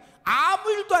life.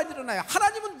 아무 일도 안 일어나요.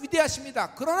 하나님은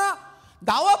위대하십니다. 그러나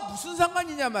나와 무슨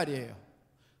상관이냐 말이에요.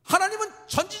 하나님은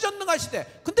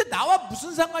전지전능하시대. 근데 나와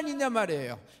무슨 상관이냐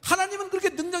말이에요. 하나님은 그렇게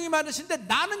능력이 많으신데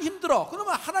나는 힘들어.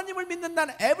 그러면 하나님을 믿는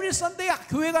나는, every Sunday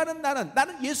교회 가는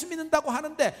나는 예수 믿는다고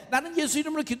하는데, 나는 예수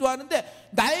이름으로 기도하는데,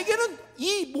 나에게는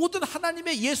이 모든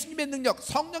하나님의 예수님의 능력,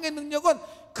 성령의 능력은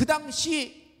그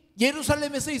당시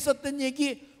예루살렘에서 있었던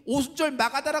얘기, 오순절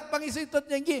마가다락방에서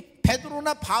있었던 얘기,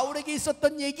 베드로나 바울에게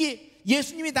있었던 얘기,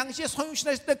 예수님이 당시에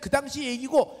성육신하실 때 그 당시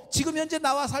얘기고, 지금 현재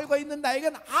나와 살고 있는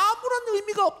나에게는 아무런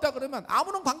의미가 없다 그러면,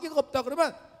 아무런 관계가 없다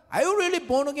그러면, Are you really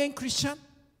born again Christian?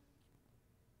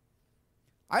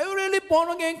 Are you really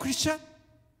born again Christian?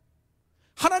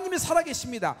 하나님이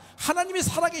살아계십니다. 하나님이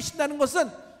살아계신다는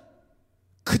것은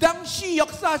그 당시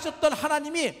역사하셨던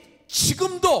하나님이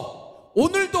지금도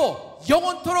오늘도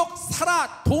영원토록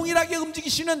살아 동일하게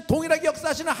움직이시는, 동일하게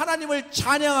역사하시는 하나님을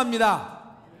찬양합니다.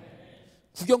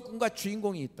 구경꾼과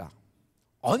주인공이 있다.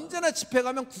 언제나 집회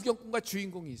가면 구경꾼과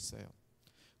주인공이 있어요.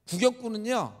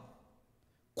 구경꾼은요,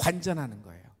 관전하는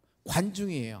거예요.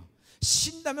 관중이에요.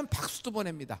 신다면 박수도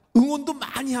보냅니다. 응원도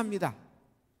많이 합니다.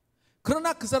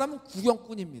 그러나 그 사람은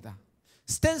구경꾼입니다.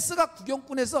 스탠스가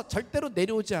구경꾼에서 절대로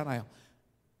내려오지 않아요.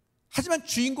 하지만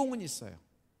주인공은 있어요.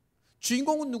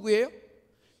 주인공은 누구예요?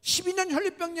 12년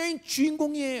혈류병 여인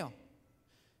주인공이에요.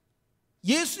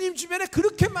 예수님 주변에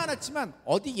그렇게 많았지만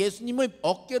어디 예수님을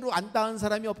어깨로 안 닿은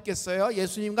사람이 없겠어요?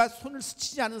 예수님과 손을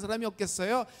스치지 않은 사람이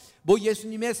없겠어요? 뭐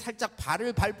예수님의 살짝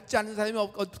발을 밟지 않은 사람이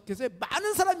없겠어요?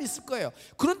 많은 사람이 있을 거예요.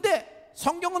 그런데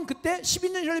성경은 그때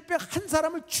 12년 혈병 한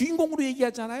사람을 주인공으로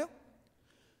얘기하잖아요.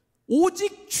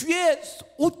 오직 주의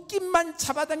옷깃만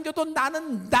잡아당겨도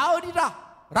나는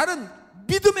나으리라 라는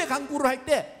믿음의 간구를 할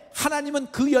때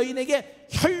하나님은 그 여인에게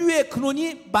혈류의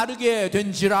근원이 마르게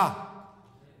된지라.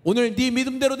 오늘 네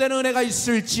믿음대로 되는 은혜가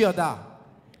있을지어다.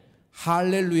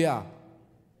 할렐루야.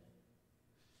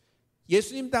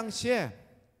 예수님 당시에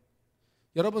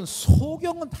여러분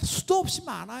소경은 다 수도 없이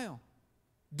많아요.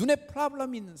 눈에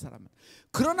프로블럼이 있는 사람은.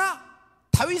 그러나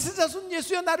다윗의 자손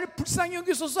예수여 나를 불쌍히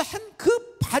여기소서 한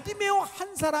그 바디메오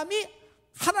한 사람이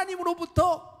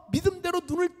하나님으로부터 믿음대로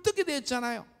눈을 뜨게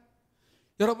되었잖아요.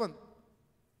 여러분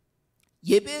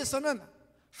예배에서는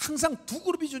항상 두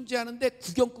그룹이 존재하는데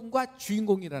구경꾼과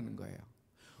주인공이라는 거예요.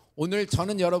 오늘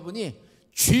저는 여러분이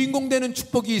주인공 되는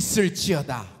축복이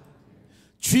있을지어다.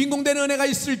 주인공 되는 은혜가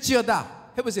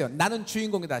있을지어다. 해보세요. 나는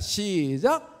주인공이다.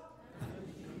 시작.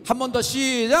 한 번 더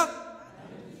시작.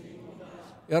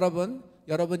 여러분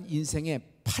인생에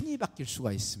판이 바뀔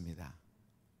수가 있습니다.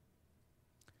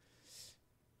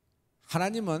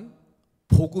 하나님은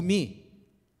복음이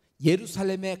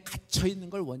예루살렘에 갇혀 있는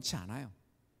걸 원치 않아요.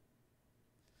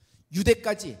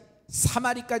 유대까지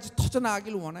사마리까지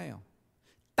터져나가기를 원해요.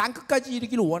 땅끝까지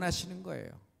이르기를 원하시는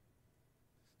거예요.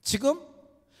 지금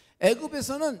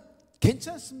애굽에서는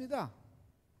괜찮습니다.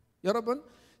 여러분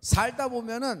살다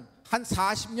보면은 한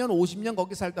 40년 50년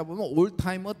거기 살다 보면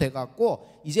올타이머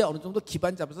돼갖고 이제 어느 정도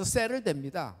기반 잡아서 셀을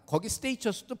됩니다. 거기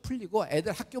스테이처스도 풀리고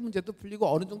애들 학교 문제도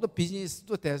풀리고 어느 정도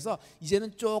비즈니스도 돼서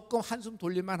이제는 조금 한숨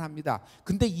돌릴만 합니다.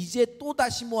 근데 이제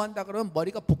또다시 뭐 한다 그러면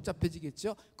머리가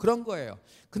복잡해지겠죠. 그런 거예요.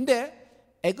 근데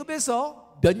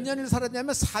애굽에서 몇 년을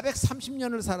살았냐면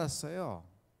 430년을 살았어요.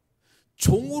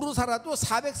 종으로 살아도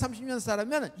 430년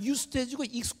살면 유스해지고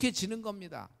익숙해지는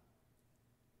겁니다.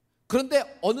 그런데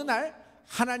어느 날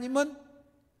하나님은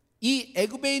이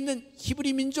애굽에 있는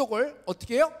히브리 민족을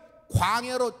어떻게 해요?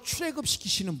 광야로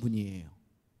출애굽시키시는 분이에요.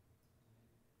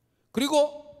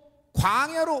 그리고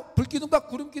광야로 불기둥과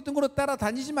구름기둥으로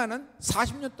따라다니지만은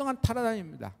 40년 동안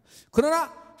따라다닙니다.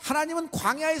 그러나 하나님은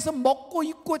광야에서 먹고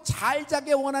입고 잘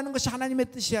자게 원하는 것이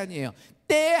하나님의 뜻이 아니에요.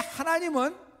 때에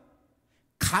하나님은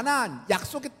가나안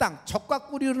약속의 땅, 젖과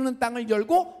꿀이 흐르는 땅을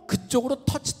열고 그쪽으로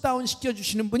터치다운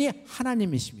시켜주시는 분이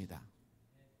하나님이십니다.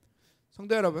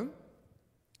 성도 여러분,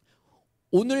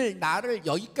 오늘 나를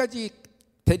여기까지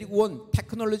데리고 온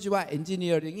테크놀로지와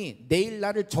엔지니어링이 내일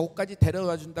나를 저곳까지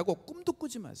데려다 준다고 꿈도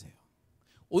꾸지 마세요.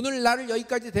 오늘 나를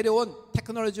여기까지 데려온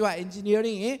테크놀로지와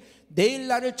엔지니어링이 내일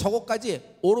나를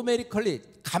저곳까지 오토매티컬리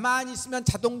가만히 있으면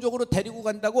자동적으로 데리고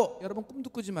간다고 여러분 꿈도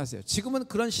꾸지 마세요. 지금은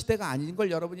그런 시대가 아닌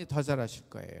걸 여러분이 더 잘 아실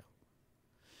거예요.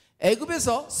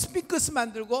 애굽에서 스핑크스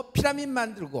만들고 피라미드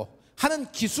만들고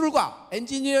하는 기술과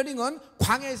엔지니어링은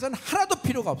광야에서는 하나도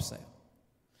필요가 없어요.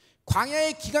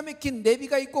 광야에 기가 막힌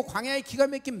내비가 있고 광야에 기가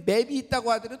막힌 맵이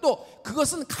있다고 하더라도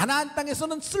그것은 가나안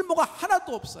땅에서는 쓸모가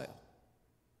하나도 없어요.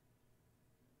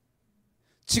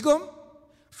 지금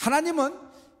하나님은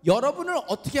여러분을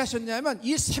어떻게 하셨냐면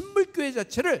이 샘물교회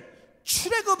자체를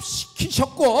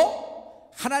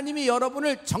출애굽시키셨고 하나님이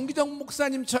여러분을 정기정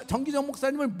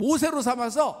목사님을 모세로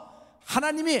삼아서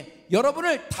하나님이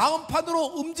여러분을 다음 판으로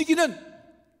움직이는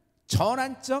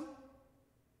전환점,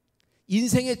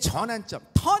 인생의 전환점,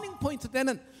 터닝 포인트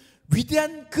되는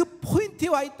위대한 그 포인트에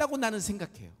와 있다고 나는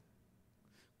생각해요.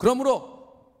 그러므로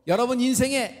여러분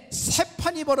인생에 새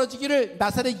판이 벌어지기를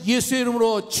나사렛 예수의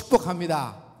이름으로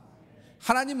축복합니다.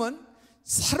 하나님은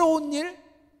새로운 일,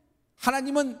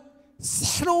 하나님은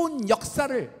새로운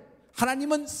역사를,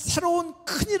 하나님은 새로운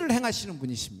큰 일을 행하시는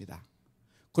분이십니다.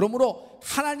 그러므로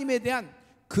하나님에 대한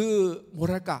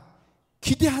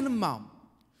기대하는 마음,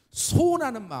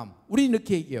 소원하는 마음, 우리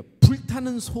이렇게 얘기해요.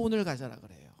 불타는 소원을 가져라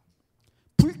그래요.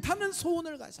 불타는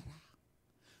소원을 가져라.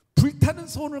 불타는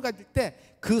소원을 가질 때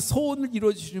그 소원을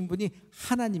이루어주시는 분이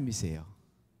하나님이세요.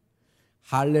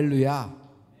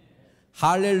 할렐루야.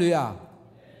 할렐루야.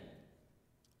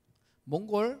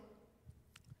 몽골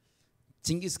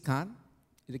징기스칸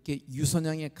이렇게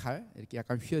유선형의 칼, 이렇게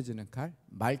약간 휘어지는 칼,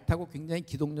 말 타고 굉장히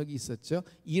기동력이 있었죠.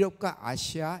 유럽과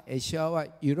아시아와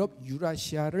유럽,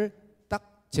 유라시아를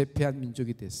딱 제패한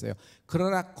민족이 됐어요.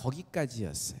 그러나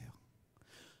거기까지였어요.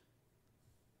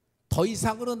 더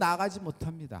이상으로 나아가지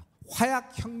못합니다.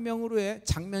 화약혁명으로의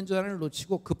장면전환을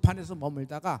놓치고 그 판에서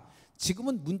머물다가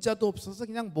지금은 문자도 없어서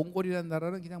그냥 몽골이라는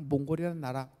나라는 그냥 몽골이라는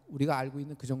나라, 우리가 알고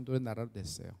있는 그 정도의 나라로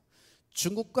됐어요.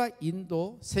 중국과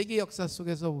인도 세계 역사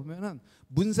속에서 보면은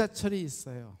문사철이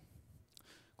있어요.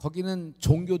 거기는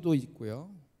종교도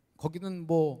있고요. 거기는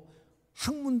뭐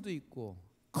학문도 있고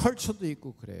컬처도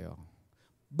있고 그래요.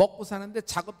 먹고 사는데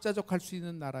자급자족할 수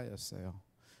있는 나라였어요.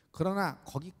 그러나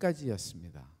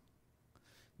거기까지였습니다.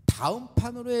 다음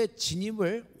판으로의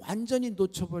진입을 완전히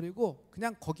놓쳐버리고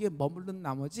그냥 거기에 머무른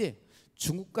나머지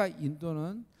중국과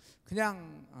인도는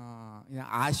그냥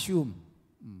아쉬움,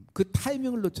 그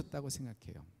타이밍을 놓쳤다고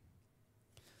생각해요.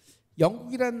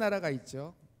 영국이라는 나라가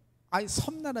있죠. 아니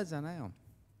섬나라잖아요.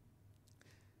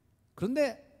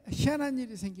 그런데 희한한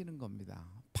일이 생기는 겁니다.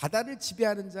 바다를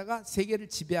지배하는 자가 세계를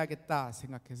지배하겠다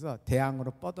생각해서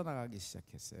대항으로 뻗어나가기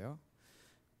시작했어요.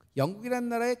 영국이라는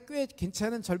나라에 꽤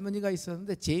괜찮은 젊은이가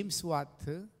있었는데 제임스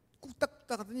와트,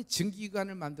 꾹딱꾹딱 하더니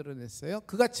증기기관을 만들어냈어요.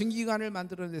 그가 증기기관을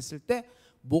만들어냈을 때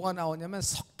뭐가 나오냐면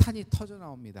석탄이 터져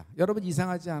나옵니다. 여러분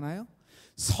이상하지 않아요?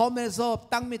 섬에서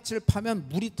땅 밑을 파면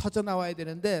물이 터져 나와야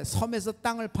되는데 섬에서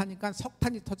땅을 파니까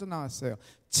석탄이 터져 나왔어요.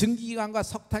 증기기관과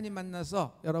석탄이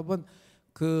만나서 여러분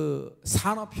그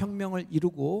산업혁명을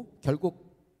이루고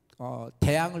결국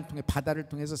대양을 통해 바다를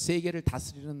통해서 세계를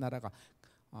다스리는 나라가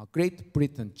그레이트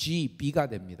브리튼 GB가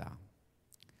됩니다.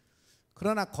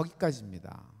 그러나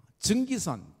거기까지입니다.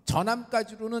 증기선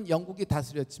전함까지로는 영국이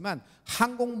다스렸지만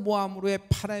항공모함으로의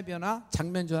판의 변화,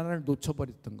 장면 전환을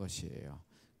놓쳐버렸던 것이에요.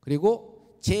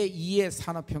 그리고 제2의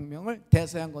산업혁명을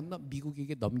대서양 건너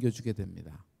미국에게 넘겨주게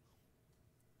됩니다.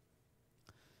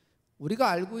 우리가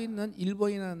알고 있는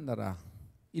일본이라는 나라,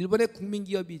 일본의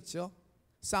국민기업이 있죠.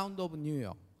 사운드 오브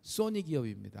뉴욕, 소니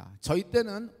기업입니다. 저희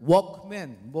때는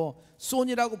워크맨, 뭐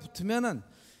소니라고 붙으면은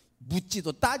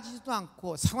묻지도 따지지도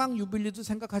않고 상황 유불리도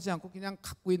생각하지 않고 그냥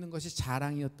갖고 있는 것이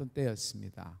자랑이었던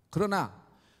때였습니다. 그러나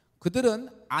그들은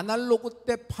아날로그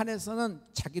때 판에서는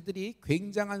자기들이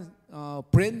굉장한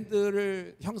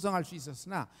브랜드를 형성할 수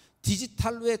있었으나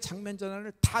디지털로의 장면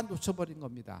전환을 다 놓쳐버린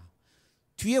겁니다.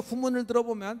 뒤에 후문을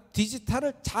들어보면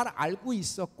디지털을 잘 알고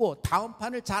있었고 다음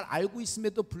판을 잘 알고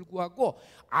있음에도 불구하고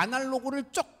아날로그를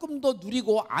조금 더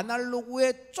누리고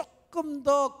아날로그에 조금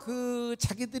더 그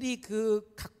자기들이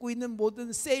그 갖고 있는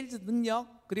모든 세일즈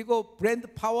능력 그리고 브랜드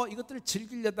파워 이것들을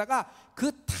즐기려다가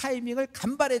그 타이밍을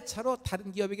간발의 차로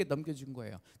다른 기업에게 넘겨준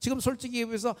거예요. 지금 솔직히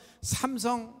얘기해서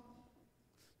삼성,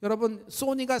 여러분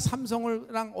소니가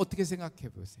삼성이랑 어떻게 생각해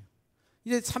보세요?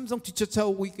 이제 삼성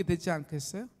뒤쫓아오고 있게 되지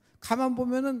않겠어요? 가만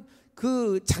보면은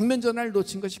그 장면 전환을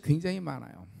놓친 것이 굉장히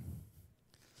많아요.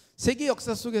 세계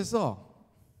역사 속에서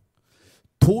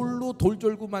돌로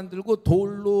돌졸구 만들고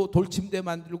돌로 돌침대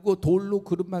만들고 돌로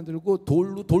그릇 만들고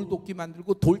돌로 돌도끼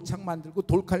만들고 돌창 만들고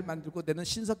돌칼 만들고 되는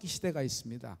신석기 시대가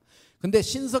있습니다. 근데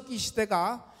신석기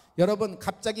시대가 여러분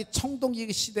갑자기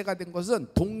청동기 시대가 된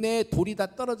것은 동네에 돌이 다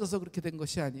떨어져서 그렇게 된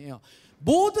것이 아니에요.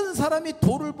 모든 사람이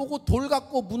돌을 보고 돌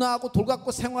갖고 문화하고 돌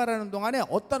갖고 생활하는 동안에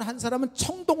어떤 한 사람은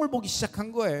청동을 보기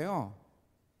시작한 거예요.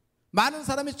 많은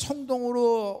사람이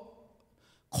청동으로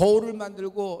거울을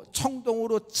만들고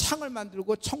청동으로 창을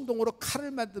만들고 청동으로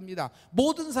칼을 만듭니다.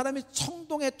 모든 사람이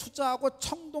청동에 투자하고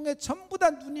청동에 전부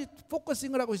다 눈이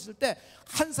포커싱을 하고 있을 때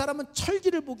한 사람은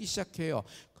철기를 보기 시작해요.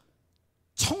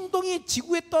 청동이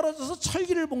지구에 떨어져서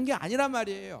철기를 본 게 아니란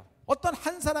말이에요. 어떤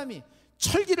한 사람이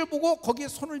철기를 보고 거기에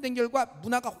손을 댄 결과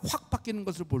문화가 확 바뀌는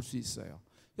것을 볼 수 있어요.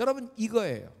 여러분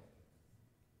이거예요.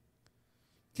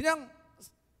 그냥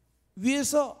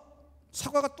위에서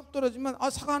사과가 뚝 떨어지면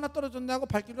사과 하나 떨어졌네 하고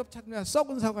발길로 찾으면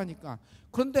썩은 사과니까.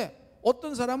 그런데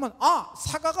어떤 사람은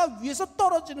사과가 위에서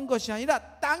떨어지는 것이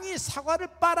아니라 땅이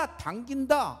사과를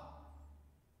빨아당긴다.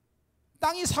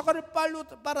 땅이 사과를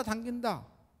빨아당긴다.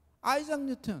 아이작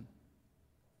뉴턴.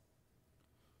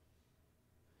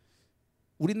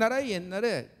 우리나라에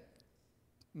옛날에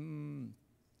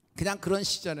그냥 그런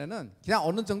시절에는 그냥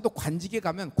어느 정도 관직에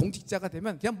가면 공직자가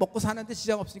되면 그냥 먹고 사는데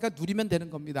지장 없으니까 누리면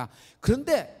되는 겁니다.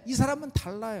 그런데 이 사람은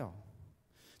달라요.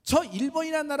 저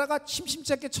일본이라는 나라가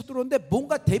심심치 않게 쳐들어오는데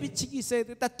뭔가 대비책이 있어야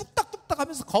되겠다. 뚝딱뚝딱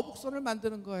하면서 거북선을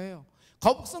만드는 거예요.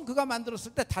 거북선 그가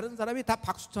만들었을 때 다른 사람이 다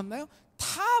박수 쳤나요?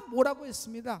 다 뭐라고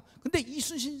했습니다. 근데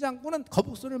이순신 장군은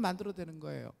거북선을 만들어내는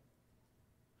거예요.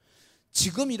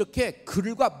 지금 이렇게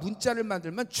글과 문자를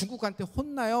만들면 중국한테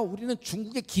혼나요. 우리는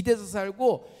중국에 기대서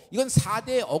살고 이건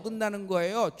 4대에 어긋나는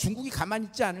거예요. 중국이 가만히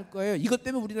있지 않을 거예요. 이것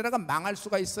때문에 우리나라가 망할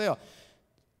수가 있어요.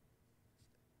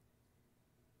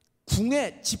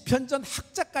 궁의 집현전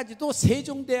학자까지도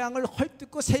세종대왕을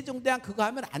헐뜯고 세종대왕 그거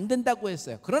하면 안 된다고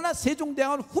했어요. 그러나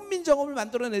세종대왕은 훈민정음을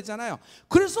만들어내잖아요.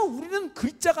 그래서 우리는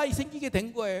글자가 생기게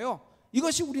된 거예요.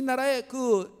 이것이 우리나라의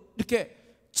이렇게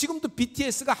지금도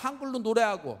BTS가 한글로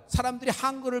노래하고 사람들이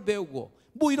한글을 배우고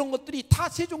뭐 이런 것들이 다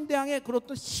세종대왕의 그런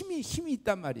힘이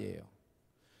있단 말이에요.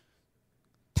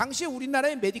 당시에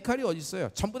우리나라의 메디칼이 어디 있어요?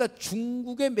 전부 다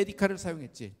중국의 메디칼을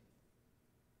사용했지.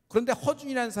 그런데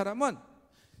허준이라는 사람은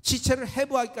시체를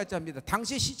해부하기까지 합니다.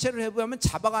 당시에 시체를 해부하면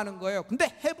잡아가는 거예요. 근데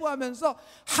해부하면서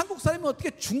한국 사람이 어떻게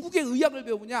중국의 의학을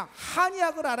배우냐?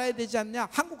 한의학을 알아야 되지 않냐?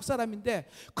 한국 사람인데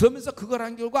그러면서 그걸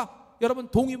한 결과 여러분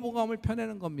동의보감을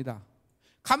펴내는 겁니다.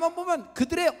 가만 보면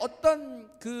그들의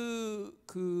어떤 그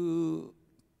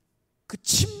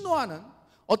침노하는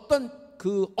어떤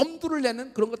그 엄두를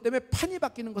내는 그런 것 때문에 판이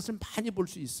바뀌는 것을 많이 볼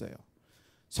수 있어요.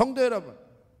 성도 여러분,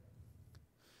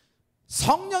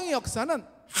 성령의 역사는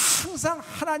항상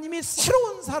하나님이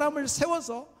새로운 사람을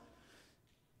세워서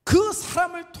그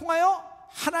사람을 통하여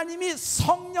하나님이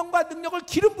성령과 능력을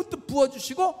기름 붓듯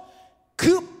부어주시고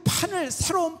그 판을,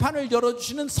 새로운 판을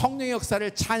열어주시는 성령의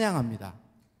역사를 찬양합니다.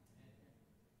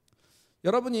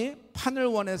 여러분이 판을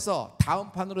원해서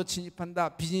다음 판으로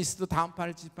진입한다, 비즈니스도 다음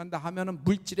판을 진입한다 하면은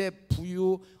물질의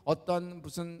부유, 어떤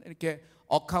무슨 이렇게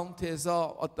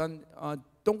어카운트에서 어떤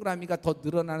동그라미가 더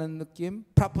늘어나는 느낌,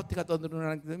 프로퍼티가 더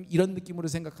늘어나는 느낌, 이런 느낌으로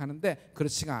생각하는데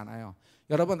그렇지가 않아요.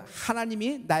 여러분,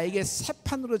 하나님이 나에게 새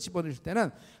판으로 집어넣을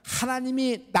때는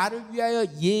하나님이 나를 위하여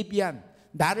예비한,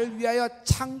 나를 위하여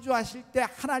창조하실 때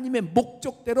하나님의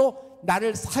목적대로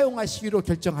나를 사용하시기로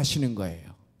결정하시는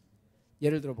거예요.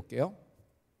 예를 들어 볼게요.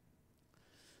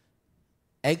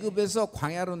 애굽에서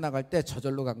광야로 나갈 때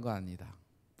저절로 간 거 아닙니다.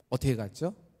 어떻게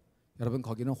갔죠? 여러분,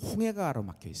 거기는 홍해가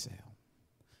가로막혀 있어요.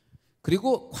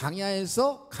 그리고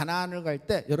광야에서 가나안을 갈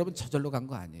때 여러분 저절로 간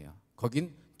거 아니에요.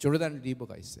 거긴 조르단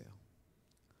리버가 있어요.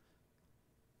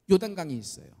 요단강이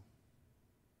있어요.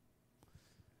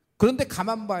 그런데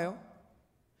가만 봐요.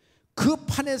 그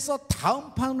판에서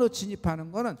다음 판으로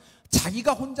진입하는 거는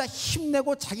자기가 혼자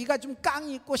힘내고 자기가 좀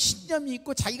깡이 있고 신념이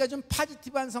있고 자기가 좀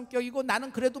파지티브한 성격이고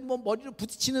나는 그래도 뭐 머리를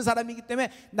부딪히는 사람이기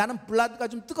때문에 나는 블라드가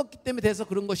좀 뜨겁기 때문에 돼서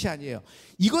그런 것이 아니에요.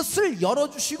 이것을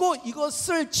열어주시고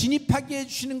이것을 진입하게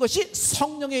해주시는 것이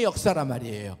성령의 역사란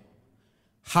말이에요.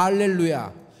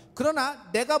 할렐루야.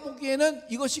 그러나 내가 보기에는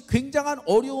이것이 굉장한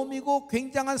어려움이고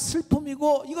굉장한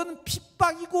슬픔이고 이거는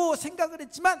핍박이고 생각을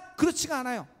했지만 그렇지가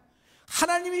않아요.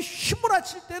 하나님이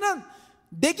휘몰아칠 때는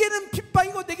내게는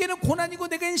핍박이고 내게는 고난이고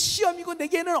내게는 시험이고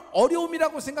내게는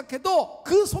어려움이라고 생각해도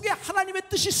그 속에 하나님의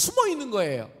뜻이 숨어 있는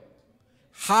거예요.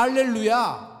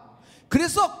 할렐루야.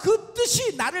 그래서 그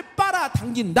뜻이 나를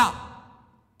빨아당긴다.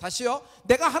 다시요.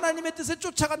 내가 하나님의 뜻에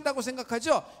쫓아간다고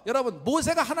생각하죠. 여러분,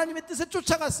 모세가 하나님의 뜻에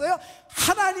쫓아갔어요.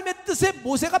 하나님의 뜻에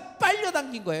모세가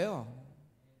빨려당긴 거예요.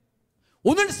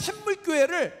 오늘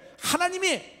샘물교회를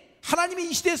하나님이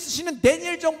이 시대에 쓰시는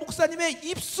데니엘 정 목사님의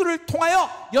입술을 통하여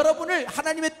여러분을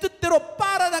하나님의 뜻대로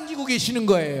빨아당기고 계시는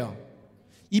거예요.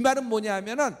 이 말은 뭐냐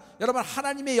하면은 여러분,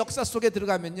 하나님의 역사 속에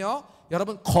들어가면요,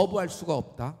 여러분 거부할 수가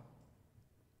없다.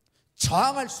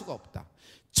 저항할 수가 없다.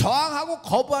 저항하고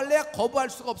거부할래야 거부할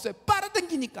수가 없어요.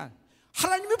 빨아당기니까.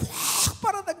 하나님이 확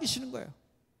빨아당기시는 거예요.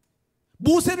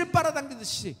 모세를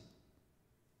빨아당기듯이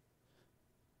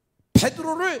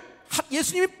베드로를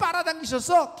예수님이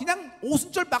빨아당기셔서 그냥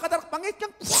오순절 마가다락방에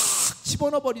그냥 꽉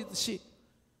집어넣어 버리듯이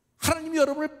하나님이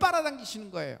여러분을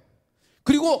빨아당기시는 거예요.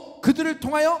 그리고 그들을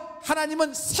통하여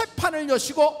하나님은 새 판을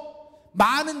여시고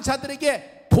많은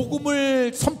자들에게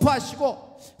복음을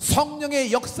선포하시고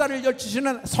성령의 역사를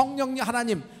열주시는 성령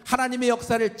하나님, 하나님의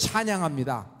역사를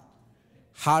찬양합니다.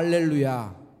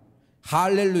 할렐루야.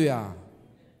 할렐루야.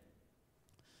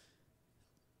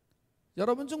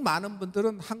 여러분 중 많은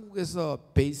분들은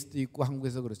한국에서 베이스도 있고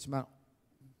한국에서 그렇지만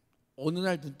어느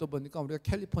날 눈 떠 보니까 우리가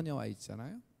캘리포니아 와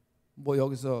있잖아요. 뭐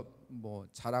여기서 뭐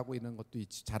잘하고 있는 것도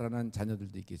있지, 잘하는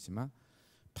자녀들도 있겠지만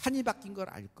판이 바뀐 걸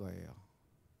알 거예요.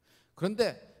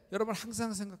 그런데 여러분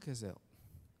항상 생각하세요.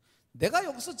 내가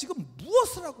여기서 지금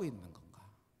무엇을 하고 있는 건가?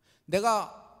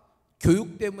 내가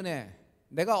교육 때문에,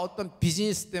 내가 어떤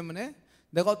비즈니스 때문에,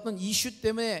 내가 어떤 이슈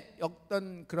때문에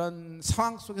어떤 그런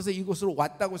상황 속에서 이곳으로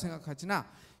왔다고 생각하지나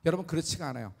여러분 그렇지가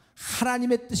않아요.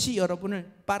 하나님의 뜻이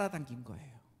여러분을 빨아당긴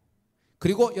거예요.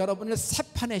 그리고 여러분을 새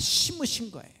판에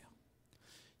심으신 거예요.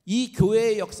 이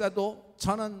교회의 역사도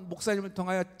저는 목사님을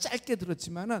통하여 짧게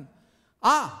들었지만은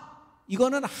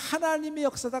이거는 하나님의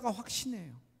역사다가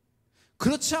확신해요.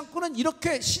 그렇지 않고는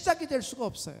이렇게 시작이 될 수가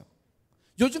없어요.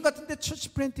 요즘 같은데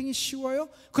처치 플랜팅이 쉬워요?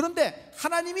 그런데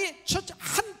하나님이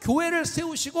한 교회를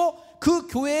세우시고 그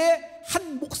교회에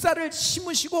한 목사를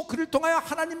심으시고 그를 통하여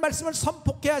하나님 말씀을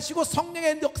선포케 하시고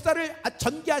성령의 역사를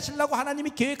전개하시려고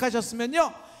하나님이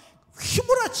계획하셨으면요,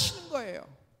 휘몰아치는 거예요.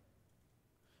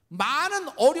 많은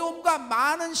어려움과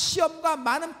많은 시험과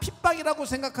많은 핍박이라고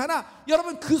생각하나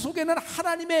여러분 그 속에는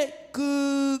하나님의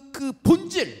그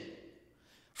본질,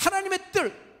 하나님의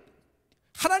뜻,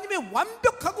 하나님의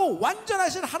완벽하고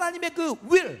완전하신 하나님의 그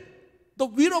will,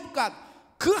 the will of God,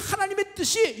 그 하나님의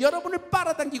뜻이 여러분을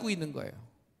빨아당기고 있는 거예요.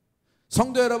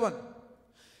 성도 여러분,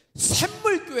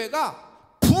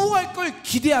 샘물교회가 부흥할 걸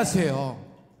기대하세요.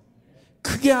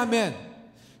 그게 하면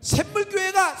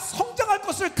샘물교회가 성장할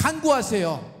것을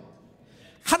간구하세요.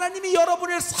 하나님이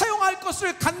여러분을 사용할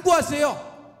것을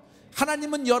간구하세요.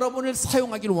 하나님은 여러분을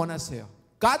사용하기를 원하세요.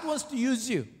 God wants to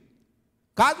use you.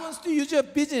 God wants to use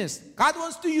your business. God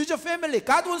wants to use your family.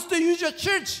 God wants to use your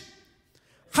church.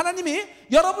 하나님이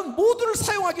여러분 모두를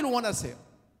사용하기를 원하세요.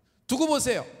 두고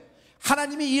보세요.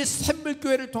 하나님이 이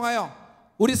샘물교회를 통하여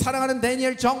우리 사랑하는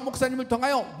다니엘 정 목사님을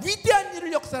통하여 위대한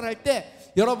일을 역사할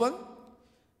때 여러분,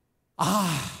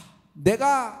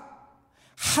 내가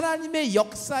하나님의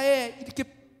역사에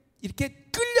이렇게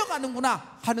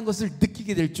끌려가는구나 하는 것을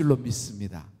느끼게 될 줄로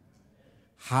믿습니다.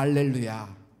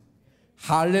 할렐루야.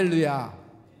 할렐루야.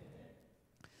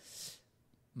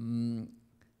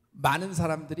 많은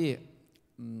사람들이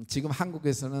지금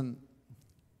한국에서는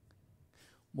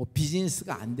뭐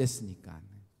비즈니스가 안 됐으니까,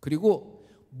 그리고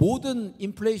모든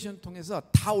인플레이션 통해서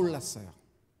다 올랐어요.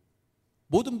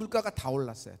 모든 물가가 다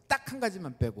올랐어요. 딱 한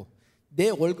가지만 빼고, 내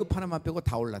월급 하나만 빼고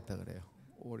다 올랐다 그래요.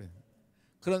 올해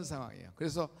그런 상황이에요.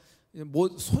 그래서 뭐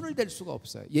손을 댈 수가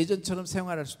없어요. 예전처럼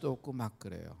생활할 수도 없고 막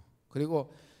그래요.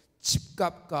 그리고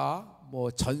집값과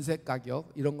뭐 전세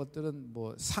가격 이런 것들은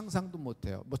뭐 상상도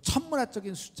못해요. 뭐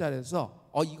천문학적인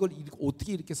숫자라서 이걸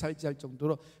어떻게 이렇게 살지 할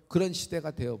정도로 그런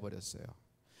시대가 되어버렸어요.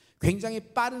 굉장히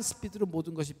빠른 스피드로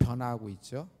모든 것이 변화하고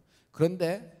있죠.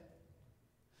 그런데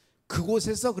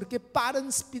그곳에서 그렇게 빠른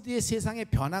스피드의 세상에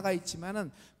변화가 있지만은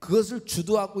그것을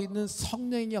주도하고 있는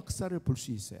성령의 역사를 볼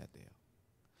수 있어야 돼요.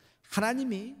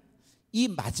 하나님이 이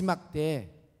마지막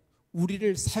때에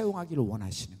우리를 사용하기를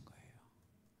원하시는 거예요.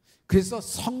 그래서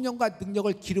성령과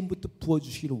능력을 기름부터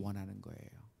부어주시기를 원하는 거예요.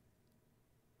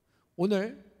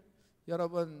 오늘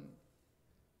여러분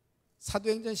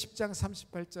사도행전 10장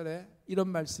 38절에 이런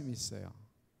말씀이 있어요.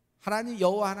 하나님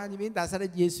여호와 하나님이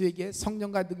나사렛 예수에게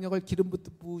성령과 능력을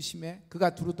기름부터 부으심에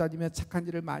그가 두루다니며 착한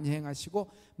일을 많이 행하시고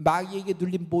마귀에게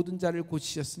눌린 모든 자를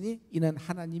고치셨으니 이는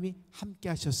하나님이 함께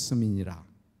하셨음이니라.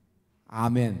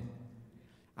 아멘.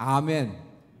 아멘.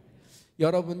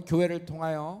 여러분 교회를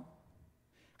통하여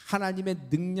하나님의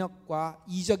능력과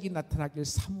이적이 나타나길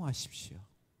사모하십시오.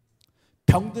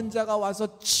 병든 자가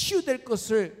와서 치유될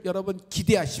것을 여러분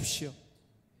기대하십시오.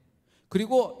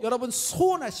 그리고 여러분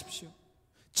소원하십시오.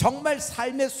 정말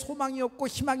삶에 소망이 없고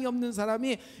희망이 없는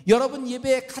사람이 여러분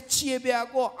예배에 같이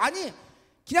예배하고, 아니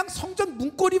그냥 성전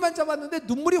문고리만 잡았는데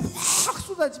눈물이 확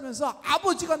쏟아지면서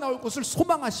아버지가 나올 것을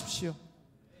소망하십시오.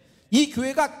 이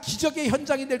교회가 기적의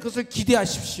현장이 될 것을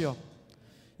기대하십시오.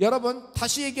 여러분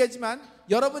다시 얘기하지만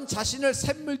여러분 자신을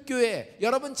샘물교회를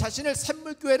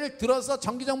들어서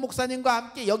정기정 목사님과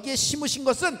함께 여기에 심으신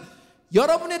것은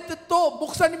여러분의 뜻도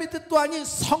목사님의 뜻도 아닌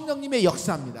성령님의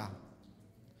역사입니다.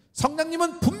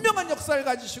 성령님은 분명한 역사를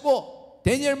가지시고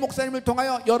다니엘 목사님을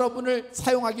통하여 여러분을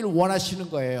사용하기를 원하시는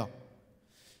거예요.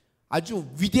 아주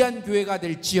위대한 교회가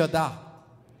될지어다.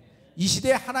 이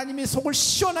시대에 하나님이 속을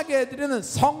시원하게 해드리는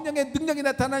성령의 능력이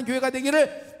나타나는 교회가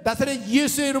되기를 나사렛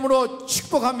예수의 이름으로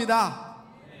축복합니다.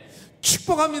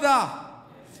 축복합니다.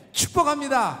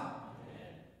 축복합니다.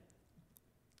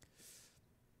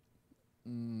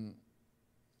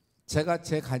 제가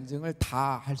제 간증을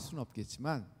다 할 수는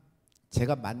없겠지만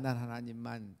제가 만난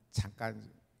하나님만 잠깐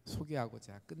소개하고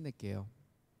제가 끝낼게요.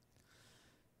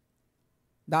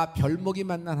 나 별목이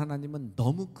만난 하나님은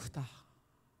너무 크다.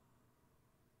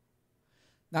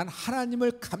 난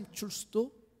하나님을 감출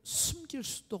수도 숨길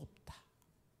수도 없다.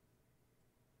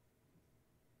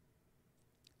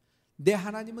 내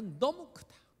하나님은 너무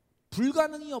크다.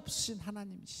 불가능이 없으신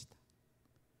하나님이시다.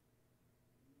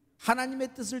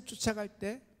 하나님의 뜻을 쫓아갈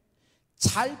때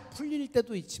잘 풀릴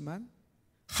때도 있지만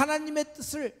하나님의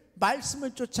뜻을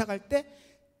말씀을 쫓아갈 때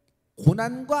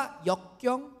고난과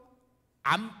역경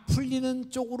안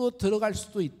풀리는 쪽으로 들어갈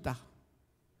수도 있다.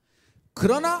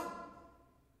 그러나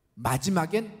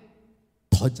마지막엔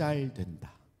더 잘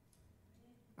된다.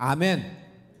 아멘.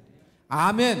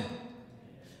 아멘.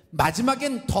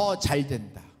 마지막엔 더 잘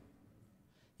된다.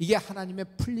 이게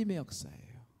하나님의 풀림의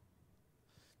역사예요.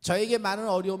 저에게 많은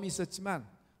어려움이 있었지만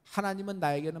하나님은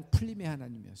나에게는 풀림의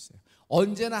하나님이었어요.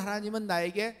 언제나 하나님은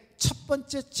나에게 첫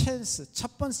번째 찬스,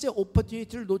 첫 번째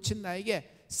오퍼튜니티를 놓친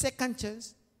나에게 세컨드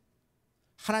찬스,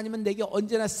 하나님은 내게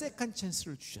언제나 세컨드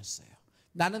찬스를 주셨어요.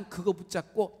 나는 그거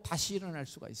붙잡고 다시 일어날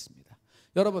수가 있습니다.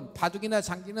 여러분 바둑이나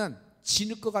장기는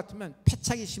지는 것 같으면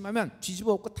패착이 심하면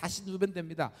뒤집어 엎고 다시 누면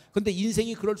됩니다. 그런데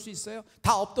인생이 그럴 수 있어요?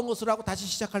 다 없던 것을 하고 다시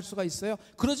시작할 수가 있어요?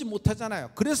 그러지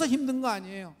못하잖아요. 그래서 힘든 거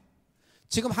아니에요.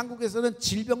 지금 한국에서는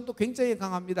질병도 굉장히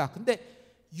강합니다.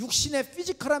 근데 육신의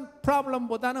피지컬한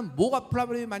프로블럼보다는 뭐가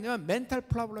프로블럼이 많냐면 멘탈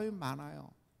프로블럼이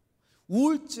많아요.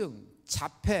 우울증,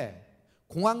 자폐,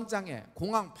 공황장애,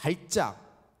 공황 발작,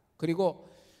 그리고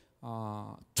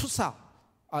투사,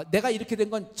 내가 이렇게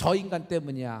된 건 저 인간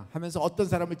때문이야 하면서 어떤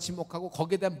사람을 지목하고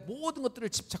거기에 대한 모든 것들을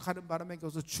집착하는 바람에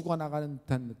계속 죽어나가는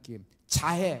듯한 느낌.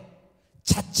 자해,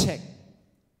 자책,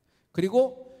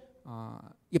 그리고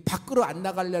이 밖으로 안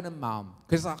나가려는 마음.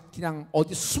 그래서 그냥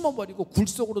어디 숨어버리고 굴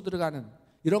속으로 들어가는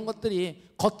이런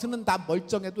것들이 겉은 다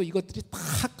멀쩡해도 이것들이 다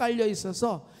깔려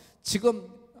있어서 지금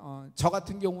저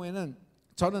같은 경우에는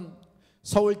저는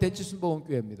서울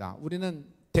대치순복음교회입니다. 우리는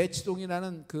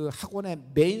대치동이라는 그 학원의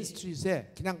메인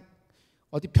스트릿에 그냥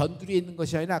어디 변두리에 있는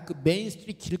것이 아니라 그 메인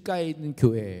스트릿 길가에 있는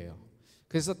교회예요.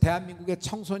 그래서 대한민국의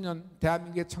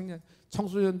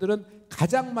청소년들은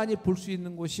가장 많이 볼 수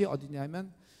있는 곳이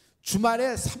어디냐면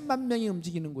주말에 3만 명이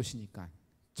움직이는 곳이니까.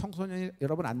 청소년이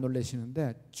여러분 안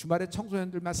놀라시는데 주말에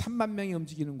청소년들만 3만 명이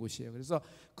움직이는 곳이에요. 그래서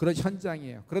그런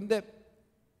현장이에요. 그런데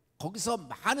거기서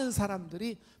많은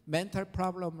사람들이 멘탈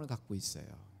프로블럼을 갖고 있어요.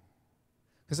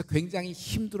 그래서 굉장히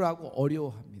힘들어하고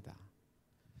어려워합니다.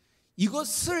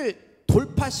 이것을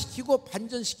돌파시키고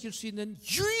반전시킬 수 있는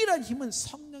유일한 힘은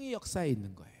성령의 역사에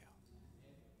있는 거예요.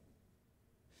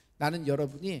 나는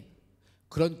여러분이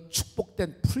그런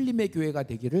축복된 풀림의 교회가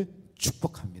되기를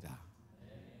축복합니다.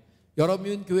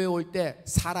 여러분 교회에 올 때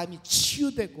사람이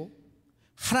치유되고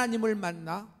하나님을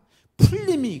만나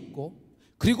풀림이 있고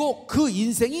그리고 그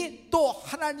인생이 또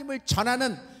하나님을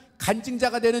전하는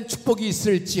간증자가 되는 축복이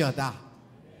있을지어다.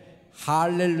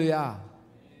 할렐루야.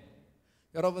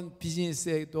 여러분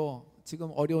비즈니스에도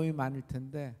지금 어려움이 많을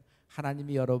텐데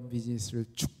하나님이 여러분 비즈니스를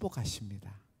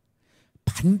축복하십니다.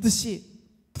 반드시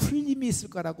풀림이 있을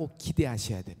거라고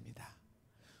기대하셔야 됩니다.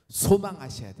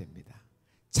 소망하셔야 됩니다.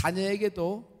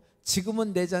 자녀에게도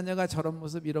지금은 내 자녀가 저런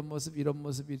모습 이런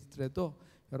모습이더라도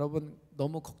여러분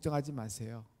너무 걱정하지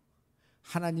마세요.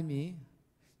 하나님이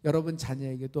여러분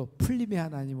자녀에게도 풀림의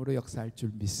하나님으로 역사할 줄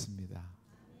믿습니다.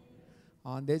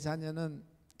 내 자녀는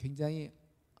굉장히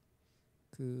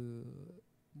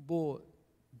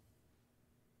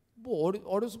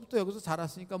어려서부터 여기서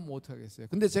자랐으니까 뭐 어떡하겠어요.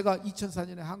 근데 제가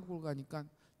 2004년에 한국을 가니까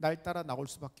날 따라 나올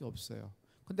수밖에 없어요.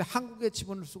 근데 한국에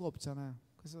집어넣을 수가 없잖아요.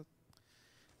 그래서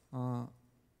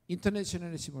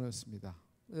인터내셔널에 집어넣었습니다.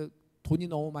 돈이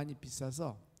너무 많이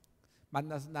비싸서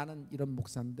만나서 나는 이런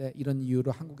목사인데 이런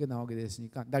이유로 한국에 나오게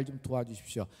됐으니까 날 좀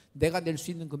도와주십시오. 내가 낼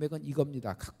수 있는 금액은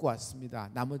이겁니다. 갖고 왔습니다.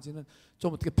 나머지는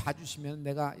좀 어떻게 봐주시면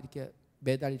내가 이렇게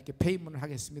매달 이렇게 페이먼을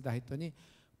하겠습니다 했더니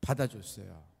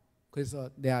받아줬어요. 그래서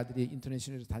내 아들이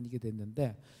인터내셔널에 다니게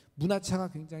됐는데 문화차가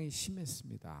굉장히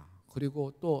심했습니다.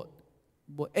 그리고 또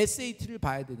뭐 SAT를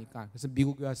봐야 되니까 그래서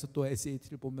미국에 와서 또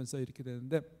SAT를 보면서 이렇게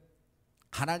되는데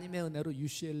하나님의 은혜로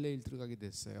UCLA를 들어가게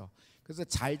됐어요. 그래서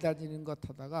잘 다니는 것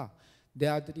하다가 내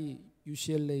아들이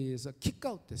UCLA에서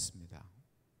킥아웃 됐습니다.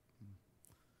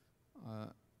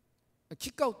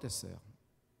 킥아웃 됐어요.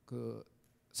 그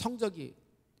성적이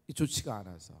좋지가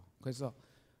않아서. 그래서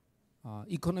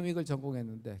이코노믹을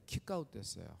전공했는데 킥아웃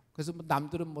됐어요. 그래서 뭐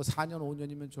남들은 뭐 4년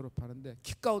 5년이면 졸업하는데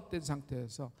킥아웃 된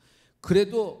상태에서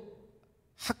그래도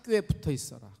학교에 붙어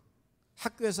있어라.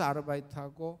 학교에서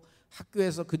아르바이트하고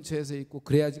학교에서 근처에서 있고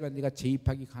그래야지만 네가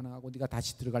재입학이 가능하고 네가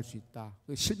다시 들어갈 수 있다.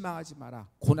 실망하지 마라.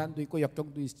 고난도 있고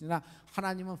역경도 있으나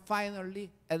하나님은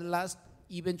finally, at last,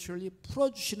 eventually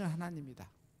풀어주시는 하나님이다.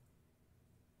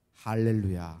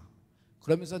 할렐루야.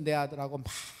 그러면서 내 아들하고 막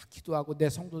기도하고 내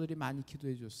성도들이 많이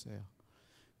기도해 줬어요.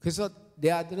 그래서 내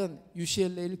아들은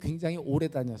UCLA를 굉장히 오래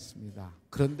다녔습니다.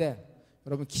 그런데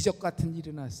여러분 기적 같은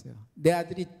일이 났어요. 내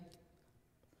아들이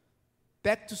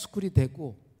백투스쿨이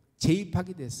되고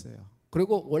재입학이 됐어요.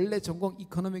 그리고 원래 전공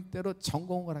이코노믹대로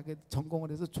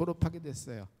전공을 해서 졸업하게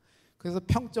됐어요. 그래서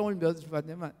평점을 몇을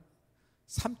받냐면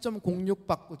 3.06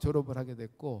 받고 졸업을 하게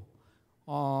됐고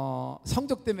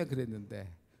성적 때문에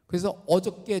그랬는데 그래서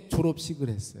어저께 졸업식을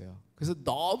했어요. 그래서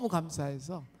너무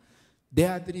감사해서 내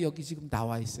아들이 여기 지금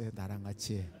나와 있어요. 나랑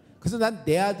같이. 그래서 난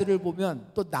내 아들을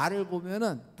보면 또 나를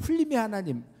보면은 풀림의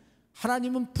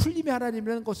하나님은 풀림의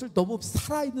하나님이라는 것을 너무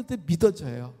살아있는 듯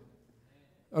믿어져요.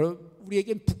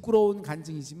 우리에겐 부끄러운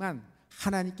간증이지만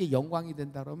하나님께 영광이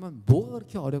된다 그러면 뭐가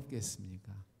그렇게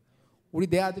어렵겠습니까? 우리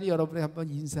내 아들이 여러분에게 한번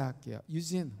인사할게요.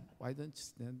 유진, why don't you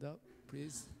stand up,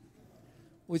 please?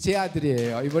 제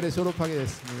아들이에요. 이번에 졸업하게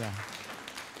됐습니다.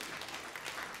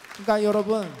 그러니까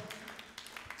여러분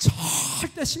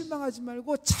절대 실망하지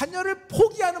말고 자녀를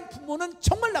포기하는 부모는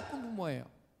정말 나쁜 부모예요.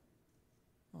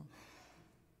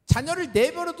 자녀를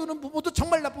내버려 두는 부모도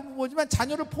정말 나쁜 부모지만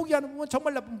자녀를 포기하는 부모는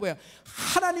정말 나쁜 부모예요.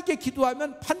 하나님께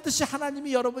기도하면 반드시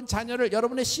하나님이 여러분 자녀를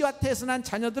여러분의 씨와 태어난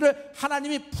자녀들을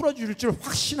하나님이 풀어줄 줄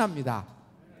확신합니다.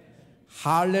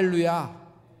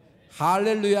 할렐루야.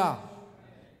 할렐루야.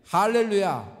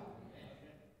 할렐루야.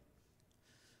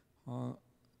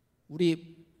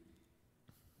 우리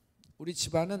우리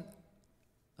집안은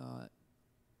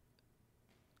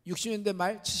 60년대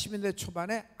말 70년대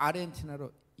초반에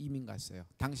아르헨티나로 이민 갔어요.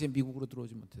 당시에 미국으로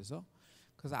들어오지 못해서.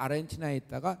 그래서 아르헨티나에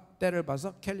있다가 때를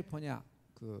봐서 캘리포니아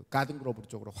그 가든그로브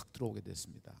쪽으로 확 들어오게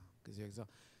됐습니다. 그래서 여기서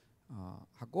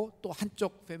하고 또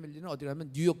한쪽 패밀리는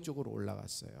어디라면 뉴욕 쪽으로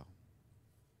올라갔어요.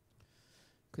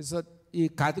 그래서 이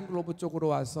가든글로브 쪽으로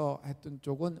와서 했던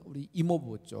쪽은 우리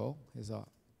이모부 쪽. 그래서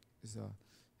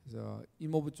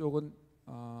이모부 쪽은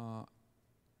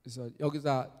그래서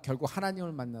여기다 결국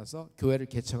하나님을 만나서 교회를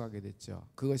개척하게 됐죠.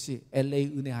 그것이 LA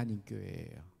은혜 한인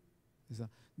교회예요. 그래서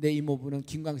내 이모부는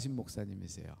김광신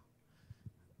목사님이세요.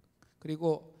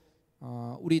 그리고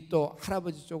우리 또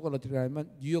할아버지 쪽은 어디로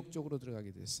가면 뉴욕 쪽으로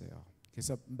들어가게 됐어요.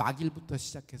 그래서 막일부터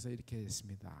시작해서 이렇게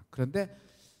했습니다. 그런데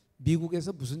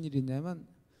미국에서 무슨 일이 있냐면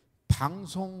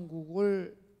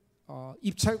방송국을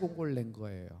입찰 공고를 낸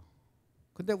거예요.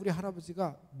 근데 우리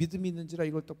할아버지가 믿음이 있는지라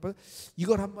이걸 똑바로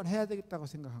이걸 한번 해야 되겠다고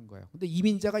생각한 거예요. 근데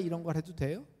이민자가 이런 걸 해도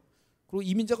돼요? 그리고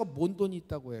이민자가 뭔 돈이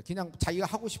있다고 해요? 그냥 자기가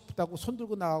하고 싶다고 손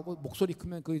들고 나가고 목소리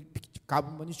크면 그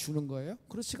가분머니 주는 거예요?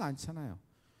 그렇지가 않잖아요.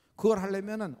 그걸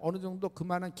하려면은 어느 정도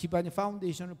그만한 기반이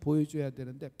파운데이션을 보여줘야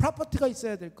되는데 프로퍼티가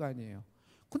있어야 될 거 아니에요.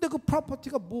 근데 그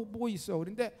프로퍼티가 뭐 있어?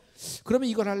 그런데 그러면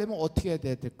이걸 하려면 어떻게 해야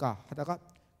될까 하다가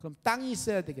그럼 땅이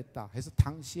있어야 되겠다 해서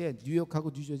당시에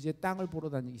뉴욕하고 뉴저지에 땅을 보러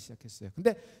다니기 시작했어요.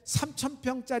 근데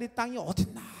 3,000평짜리 땅이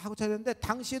어딨나 하고 찾았는데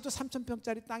당시에도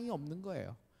 3,000평짜리 땅이 없는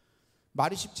거예요.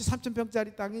 말이 쉽지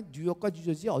 3,000평짜리 땅이 뉴욕과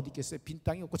뉴저지에 어디 있겠어요? 빈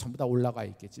땅이 없고 전부 다 올라가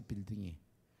있겠지 빌딩이.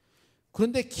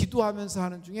 그런데 기도하면서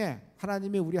하는 중에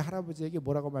하나님이 우리 할아버지에게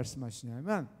뭐라고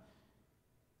말씀하시냐면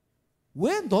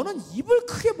왜 너는 입을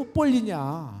크게 못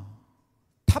벌리냐?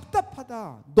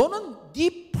 답답하다. 너는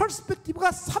네 퍼스펙티브가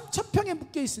 3,000평에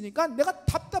묶여 있으니까 내가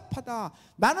답답하다.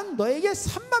 나는 너에게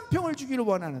 3만 평을 주기를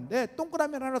원하는데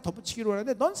동그라미 하나 더 붙이기를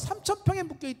원하는데 넌 3,000평에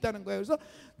묶여 있다는 거예요. 그래서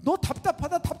너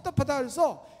답답하다.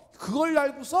 그래서 그걸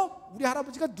알고서 우리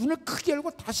할아버지가 눈을 크게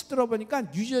열고 다시 들어보니까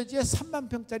뉴저지에 3만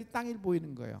평짜리 땅이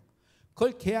보이는 거예요.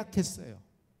 그걸 계약했어요.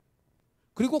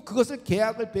 그리고 그것을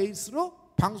계약을 베이스로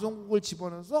방송국을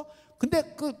집어넣어서 근데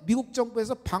그 미국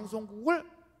정부에서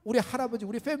방송국을 우리 할아버지,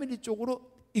 우리 패밀리 쪽으로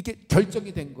이렇게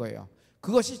결정이 된 거예요.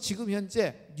 그것이 지금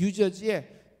현재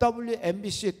뉴저지의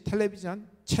WNBC 텔레비전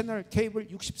채널 케이블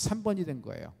 63번이 된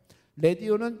거예요.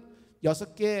 라디오는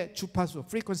 6개의 주파수,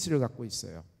 프리퀀시를 갖고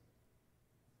있어요.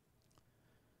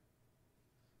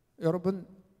 여러분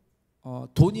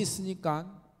돈이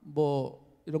있으니까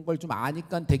뭐 이런 걸 좀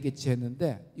아니까 되겠지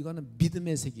했는데 이거는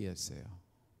믿음의 세계였어요.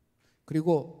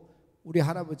 그리고 우리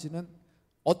할아버지는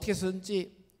어떻게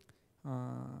해서든지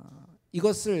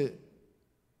이것을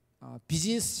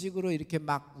비즈니스식으로 이렇게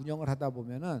막 운영을 하다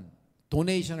보면은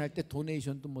도네이션 할 때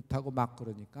도네이션도 못하고 막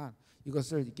그러니까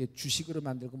이것을 이렇게 주식으로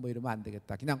만들고 뭐 이러면 안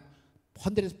되겠다. 그냥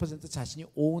 100% 자신이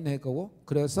오운해가고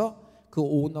그래서 그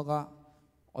오너가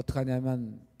어떻게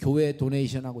하냐면 교회에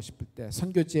도네이션 하고 싶을 때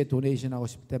선교지에 도네이션 하고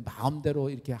싶을 때 마음대로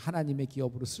이렇게 하나님의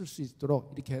기업으로 쓸 수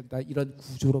있도록 이렇게 한다 이런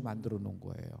구조로 만들어 놓은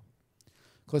거예요.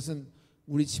 그것은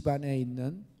우리 집안에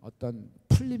있는 어떤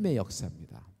풀림의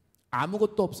역사입니다.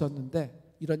 아무것도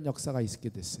없었는데 이런 역사가 있게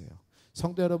됐어요.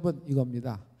 성도 여러분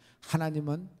이겁니다.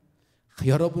 하나님은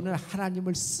여러분을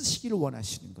하나님을 쓰시기를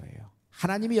원하시는 거예요.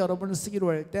 하나님이 여러분을 쓰기를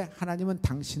원할 때 하나님은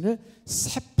당신을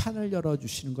새 판을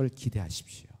열어주시는 걸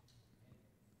기대하십시오.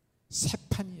 새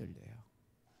판이 열려요.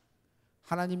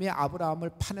 하나님이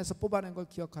아브라함을 판에서 뽑아낸 걸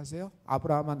기억하세요?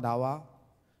 아브라함아 나와.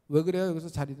 왜 그래요? 여기서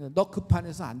자리는 너 그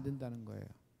판에서 안 된다는 거예요.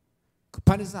 그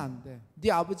판에서 안 돼.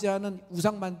 네 아버지 하는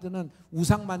우상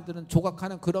만드는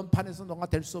조각하는 그런 판에서 너가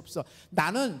될 수 없어.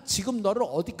 나는 지금 너를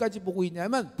어디까지 보고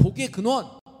있냐면 복의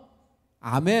근원.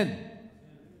 아멘.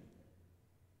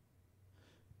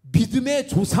 믿음의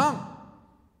조상.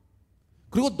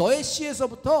 그리고 너의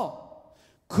씨에서부터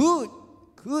그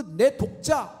내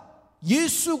독자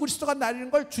예수 그리스도가 나리는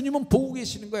걸 주님은 보고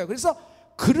계시는 거예요. 그래서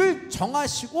그를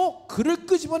정하시고 그를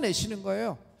끄집어내시는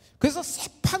거예요. 그래서 새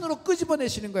판으로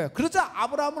끄집어내시는 거예요. 그러자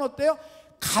아브라함은 어때요?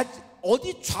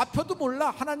 어디 좌표도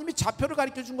몰라. 하나님이 좌표를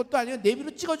가르쳐 준 것도 아니에요.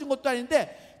 내비로 찍어준 것도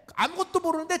아닌데 아무것도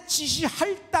모르는데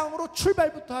지시할 땅으로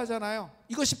출발부터 하잖아요.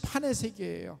 이것이 판의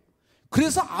세계예요.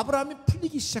 그래서 아브라함이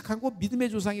풀리기 시작하고 믿음의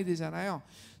조상이 되잖아요.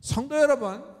 성도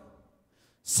여러분,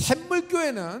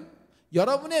 샘물교회는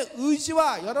여러분의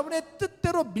의지와 여러분의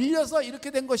뜻대로 밀려서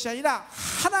이렇게 된 것이 아니라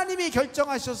하나님이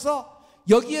결정하셔서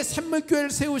여기에 샘물교회를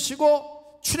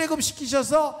세우시고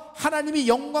출애굽시키셔서 하나님이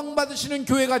영광 받으시는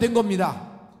교회가 된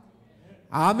겁니다.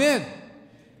 아멘.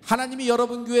 하나님이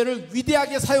여러분 교회를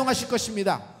위대하게 사용하실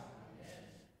것입니다.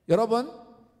 여러분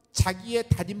자기의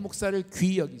담임 목사를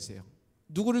귀히 여기세요.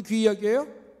 누구를 귀히 여겨요?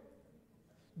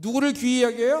 누구를 귀히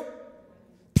여겨요?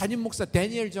 담임 목사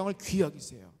다니엘 정을 귀히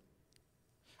여기세요.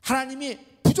 하나님이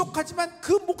부족하지만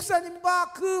그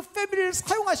목사님과 그 패밀리를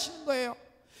사용하시는 거예요.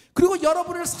 그리고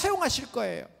여러분을 사용하실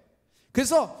거예요.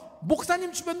 그래서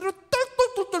목사님 주변으로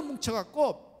똘똘똘똘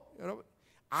뭉쳐갖고, 여러분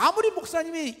아무리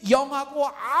목사님이 영하고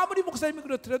아무리 목사님이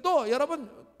그렇더라도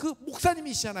여러분 그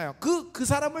목사님이시잖아요. 그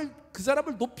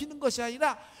사람을 높이는 것이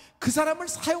아니라 그 사람을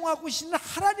사용하고 계시는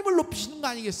하나님을 높이시는 거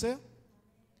아니겠어요?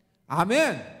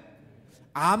 아멘.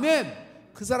 아멘.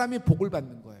 그 사람이 복을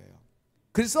받는 거예요.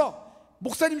 그래서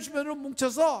목사님 주변으로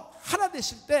뭉쳐서 하나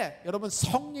되실 때 여러분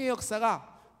성령의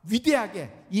역사가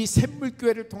위대하게 이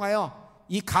샘물교회를 통하여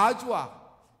이 가주와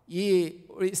이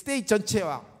우리 스테이트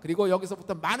전체와 그리고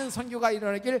여기서부터 많은 선교가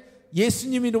일어나길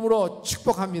예수님 이름으로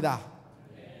축복합니다.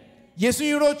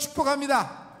 예수님으로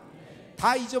축복합니다.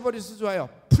 다 잊어버려서 좋아요.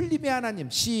 풀림의 하나님.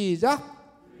 시작.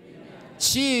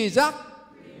 시작.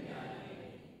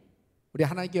 우리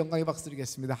하나님께 영광의 박수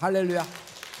드리겠습니다. 할렐루야.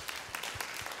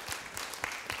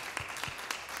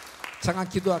 잠깐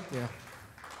기도할게요.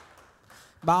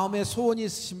 마음에 소원이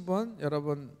있으신 분,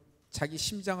 여러분 자기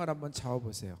심장을 한번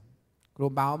잡아보세요.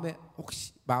 그리고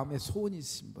혹시 마음에 소원이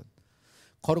있으신 분,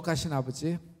 거룩하신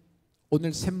아버지,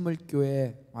 오늘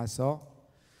샘물교회에 와서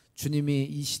주님이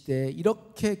이 시대에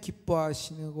이렇게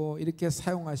기뻐하시고 이렇게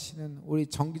사용하시는 우리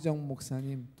정기정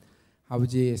목사님,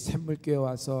 아버지 샘물교회에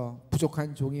와서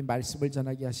부족한 종이 말씀을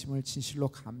전하게 하심을 진실로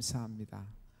감사합니다.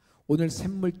 오늘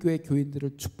샘물교회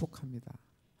교인들을 축복합니다.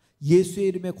 예수의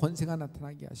이름에 권세가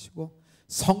나타나게 하시고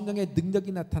성령의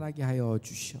능력이 나타나게 하여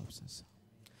주시옵소서.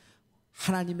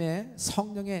 하나님의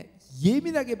성령에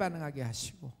예민하게 반응하게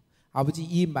하시고 아버지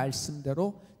이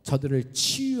말씀대로 저들을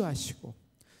치유하시고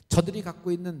저들이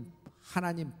갖고 있는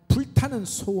하나님 불타는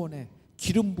소원에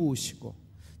기름 부으시고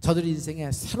저들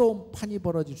인생에 새로운 판이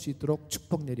벌어질 수 있도록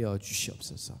축복 내려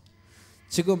주시옵소서.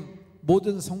 지금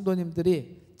모든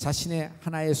성도님들이 자신의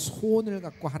하나의 소원을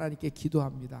갖고 하나님께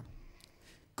기도합니다.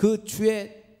 그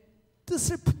주의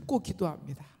뜻을 품고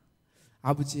기도합니다.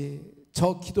 아버지,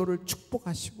 저 기도를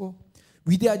축복하시고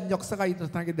위대한 역사가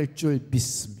일어나게 될 줄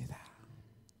믿습니다.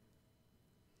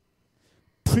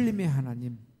 풀림의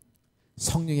하나님,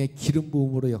 성령의 기름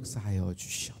부음으로 역사하여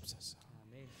주시옵소서.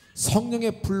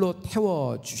 성령의 불로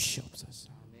태워 주시옵소서.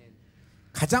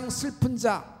 가장 슬픈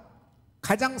자,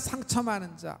 가장 상처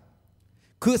많은 자,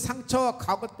 그 상처와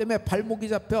과거 때문에 발목이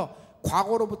잡혀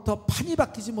과거로부터 판이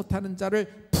바뀌지 못하는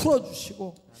자를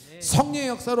풀어주시고 성령의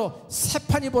역사로 새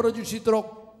판이 벌어질 수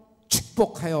있도록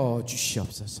축복하여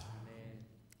주시옵소서.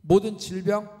 모든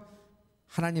질병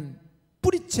하나님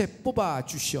뿌리채 뽑아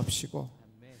주시옵시고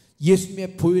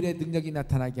예수님의 보혈의 능력이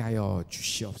나타나게 하여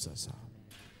주시옵소서.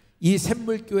 이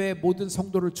샘물교회 모든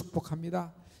성도를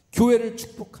축복합니다. 교회를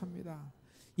축복합니다.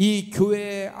 이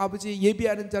교회의 아버지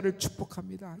예비하는 자를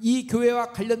축복합니다. 이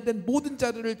교회와 관련된 모든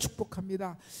자들을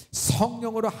축복합니다.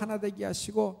 성령으로 하나 되게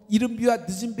하시고 이른 비와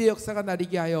늦은 비의 역사가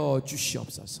나리게 하여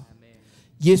주시옵소서.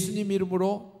 예수님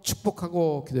이름으로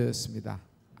축복하고 기도했습니다.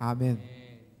 아멘.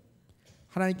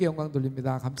 하나님께 영광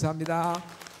돌립니다.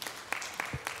 감사합니다.